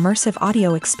create an immersive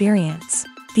audio experience.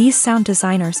 These sound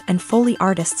designers and Foley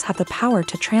artists have the power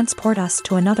to transport us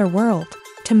to another world,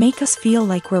 to make us feel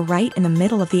like we're right in the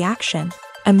middle of the action.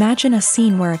 Imagine a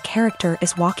scene where a character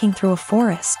is walking through a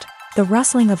forest. The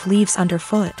rustling of leaves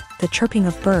underfoot, the chirping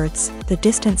of birds, the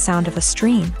distant sound of a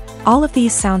stream. All of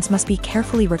these sounds must be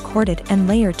carefully recorded and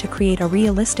layered to create a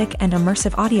realistic and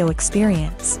immersive audio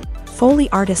experience. Foley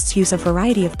artists use a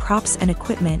variety of props and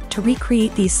equipment to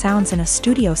recreate these sounds in a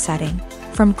studio setting,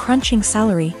 from crunching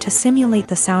celery to simulate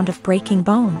the sound of breaking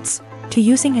bones, to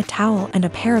using a towel and a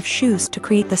pair of shoes to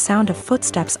create the sound of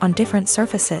footsteps on different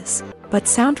surfaces. But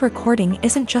sound recording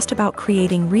isn't just about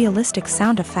creating realistic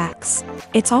sound effects.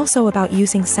 It's also about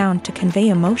using sound to convey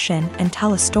emotion and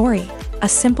tell a story. A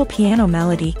simple piano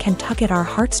melody can tug at our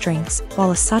heartstrings,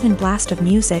 while a sudden blast of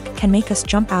music can make us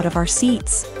jump out of our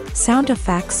seats. Sound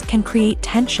effects can create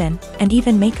tension and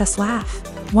even make us laugh.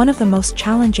 One of the most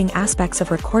challenging aspects of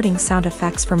recording sound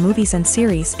effects for movies and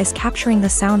series is capturing the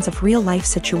sounds of real-life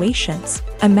situations.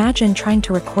 Imagine trying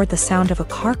to record the sound of a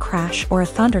car crash or a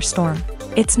thunderstorm.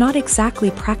 It's not exactly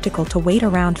practical to wait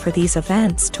around for these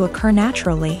events to occur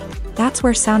naturally. That's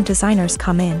where sound designers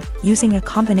come in, using a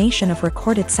combination of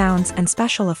recorded sounds and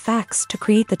special effects to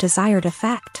create the desired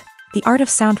effect. The art of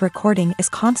sound recording is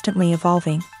constantly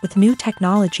evolving, with new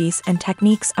technologies and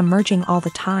techniques emerging all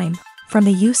the time. From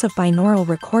the use of binaural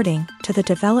recording to the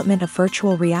development of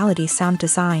virtual reality sound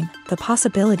design, the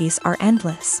possibilities are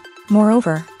endless.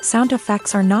 Moreover, sound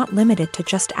effects are not limited to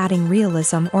just adding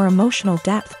realism or emotional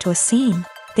depth to a scene.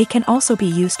 They can also be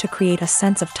used to create a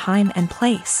sense of time and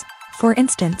place. For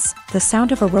instance, the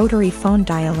sound of a rotary phone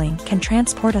dialing can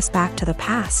transport us back to the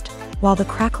past, while the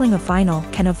crackling of vinyl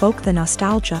can evoke the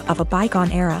nostalgia of a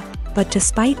bygone era. But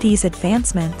despite these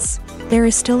advancements, there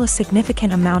is still a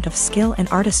significant amount of skill and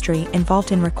artistry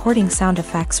involved in recording sound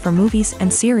effects for movies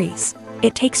and series.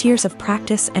 It takes years of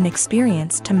practice and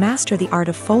experience to master the art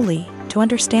of Foley, to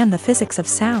understand the physics of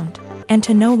sound, and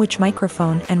to know which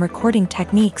microphone and recording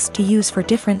techniques to use for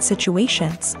different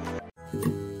situations.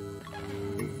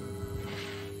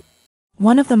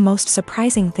 One of the most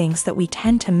surprising things that we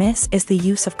tend to miss is the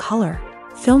use of color.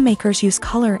 Filmmakers use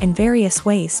color in various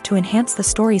ways to enhance the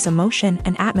story's emotion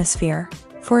and atmosphere.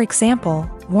 For example,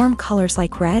 warm colors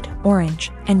like red,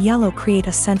 orange, and yellow create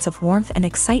a sense of warmth and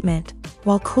excitement,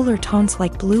 while cooler tones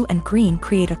like blue and green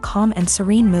create a calm and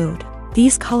serene mood.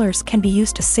 These colors can be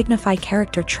used to signify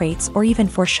character traits or even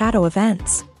foreshadow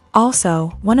events.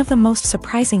 Also, one of the most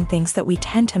surprising things that we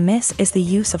tend to miss is the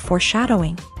use of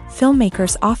foreshadowing.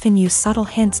 Filmmakers often use subtle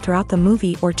hints throughout the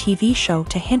movie or TV show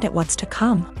to hint at what's to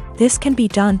come. This can be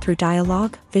done through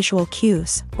dialogue, visual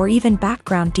cues, or even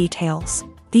background details.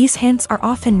 These hints are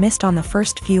often missed on the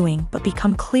first viewing but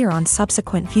become clear on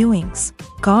subsequent viewings.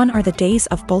 Gone are the days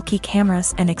of bulky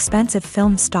cameras and expensive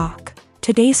film stock.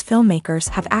 Today's filmmakers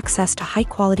have access to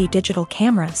high-quality digital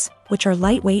cameras, which are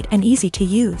lightweight and easy to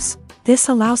use. This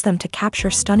allows them to capture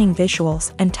stunning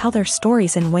visuals and tell their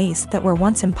stories in ways that were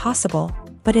once impossible.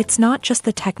 But it's not just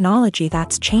the technology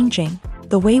that's changing.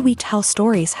 The way we tell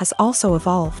stories has also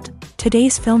evolved.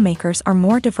 Today's filmmakers are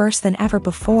more diverse than ever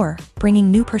before, bringing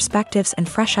new perspectives and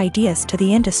fresh ideas to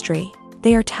the industry.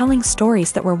 They are telling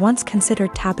stories that were once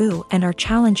considered taboo and are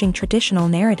challenging traditional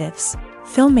narratives.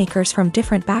 Filmmakers from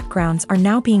different backgrounds are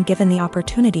now being given the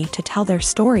opportunity to tell their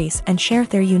stories and share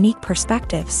their unique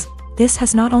perspectives. This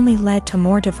has not only led to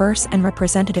more diverse and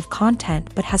representative content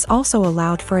but has also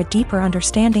allowed for a deeper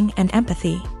understanding and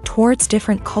empathy towards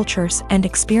different cultures and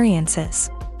experiences.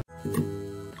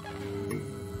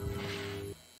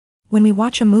 When we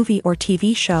watch a movie or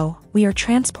TV show, we are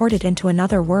transported into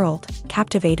another world,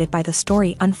 captivated by the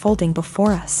story unfolding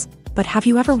before us. But have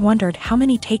you ever wondered how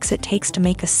many takes it takes to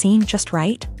make a scene just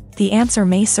right? The answer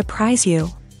may surprise you.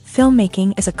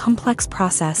 Filmmaking is a complex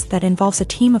process that involves a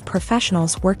team of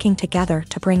professionals working together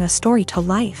to bring a story to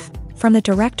life. From the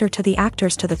director to the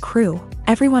actors to the crew,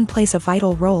 everyone plays a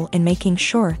vital role in making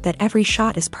sure that every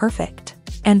shot is perfect.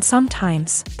 And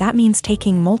sometimes, that means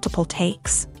taking multiple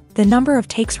takes. The number of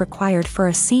takes required for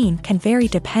a scene can vary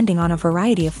depending on a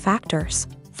variety of factors.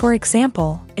 For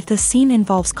example, if the scene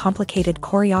involves complicated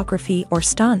choreography or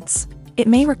stunts, it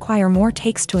may require more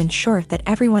takes to ensure that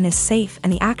everyone is safe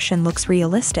and the action looks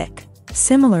realistic.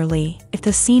 Similarly, if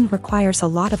the scene requires a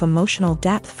lot of emotional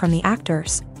depth from the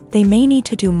actors, they may need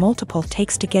to do multiple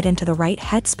takes to get into the right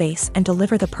headspace and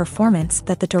deliver the performance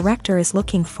that the director is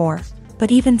looking for.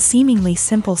 But even seemingly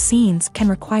simple scenes can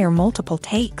require multiple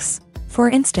takes. For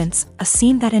instance, a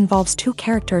scene that involves two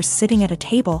characters sitting at a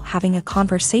table having a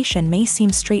conversation may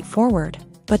seem straightforward,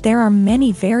 but there are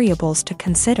many variables to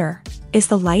consider. Is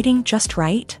the lighting just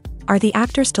right? Are the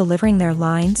actors delivering their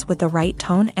lines with the right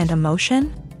tone and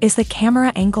emotion? Is the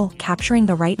camera angle capturing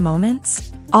the right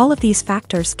moments? All of these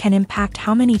factors can impact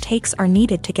how many takes are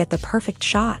needed to get the perfect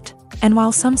shot. And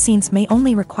while some scenes may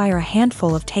only require a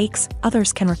handful of takes,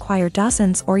 others can require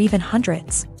dozens or even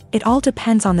hundreds. It all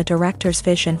depends on the director's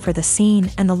vision for the scene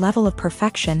and the level of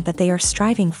perfection that they are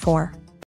striving for.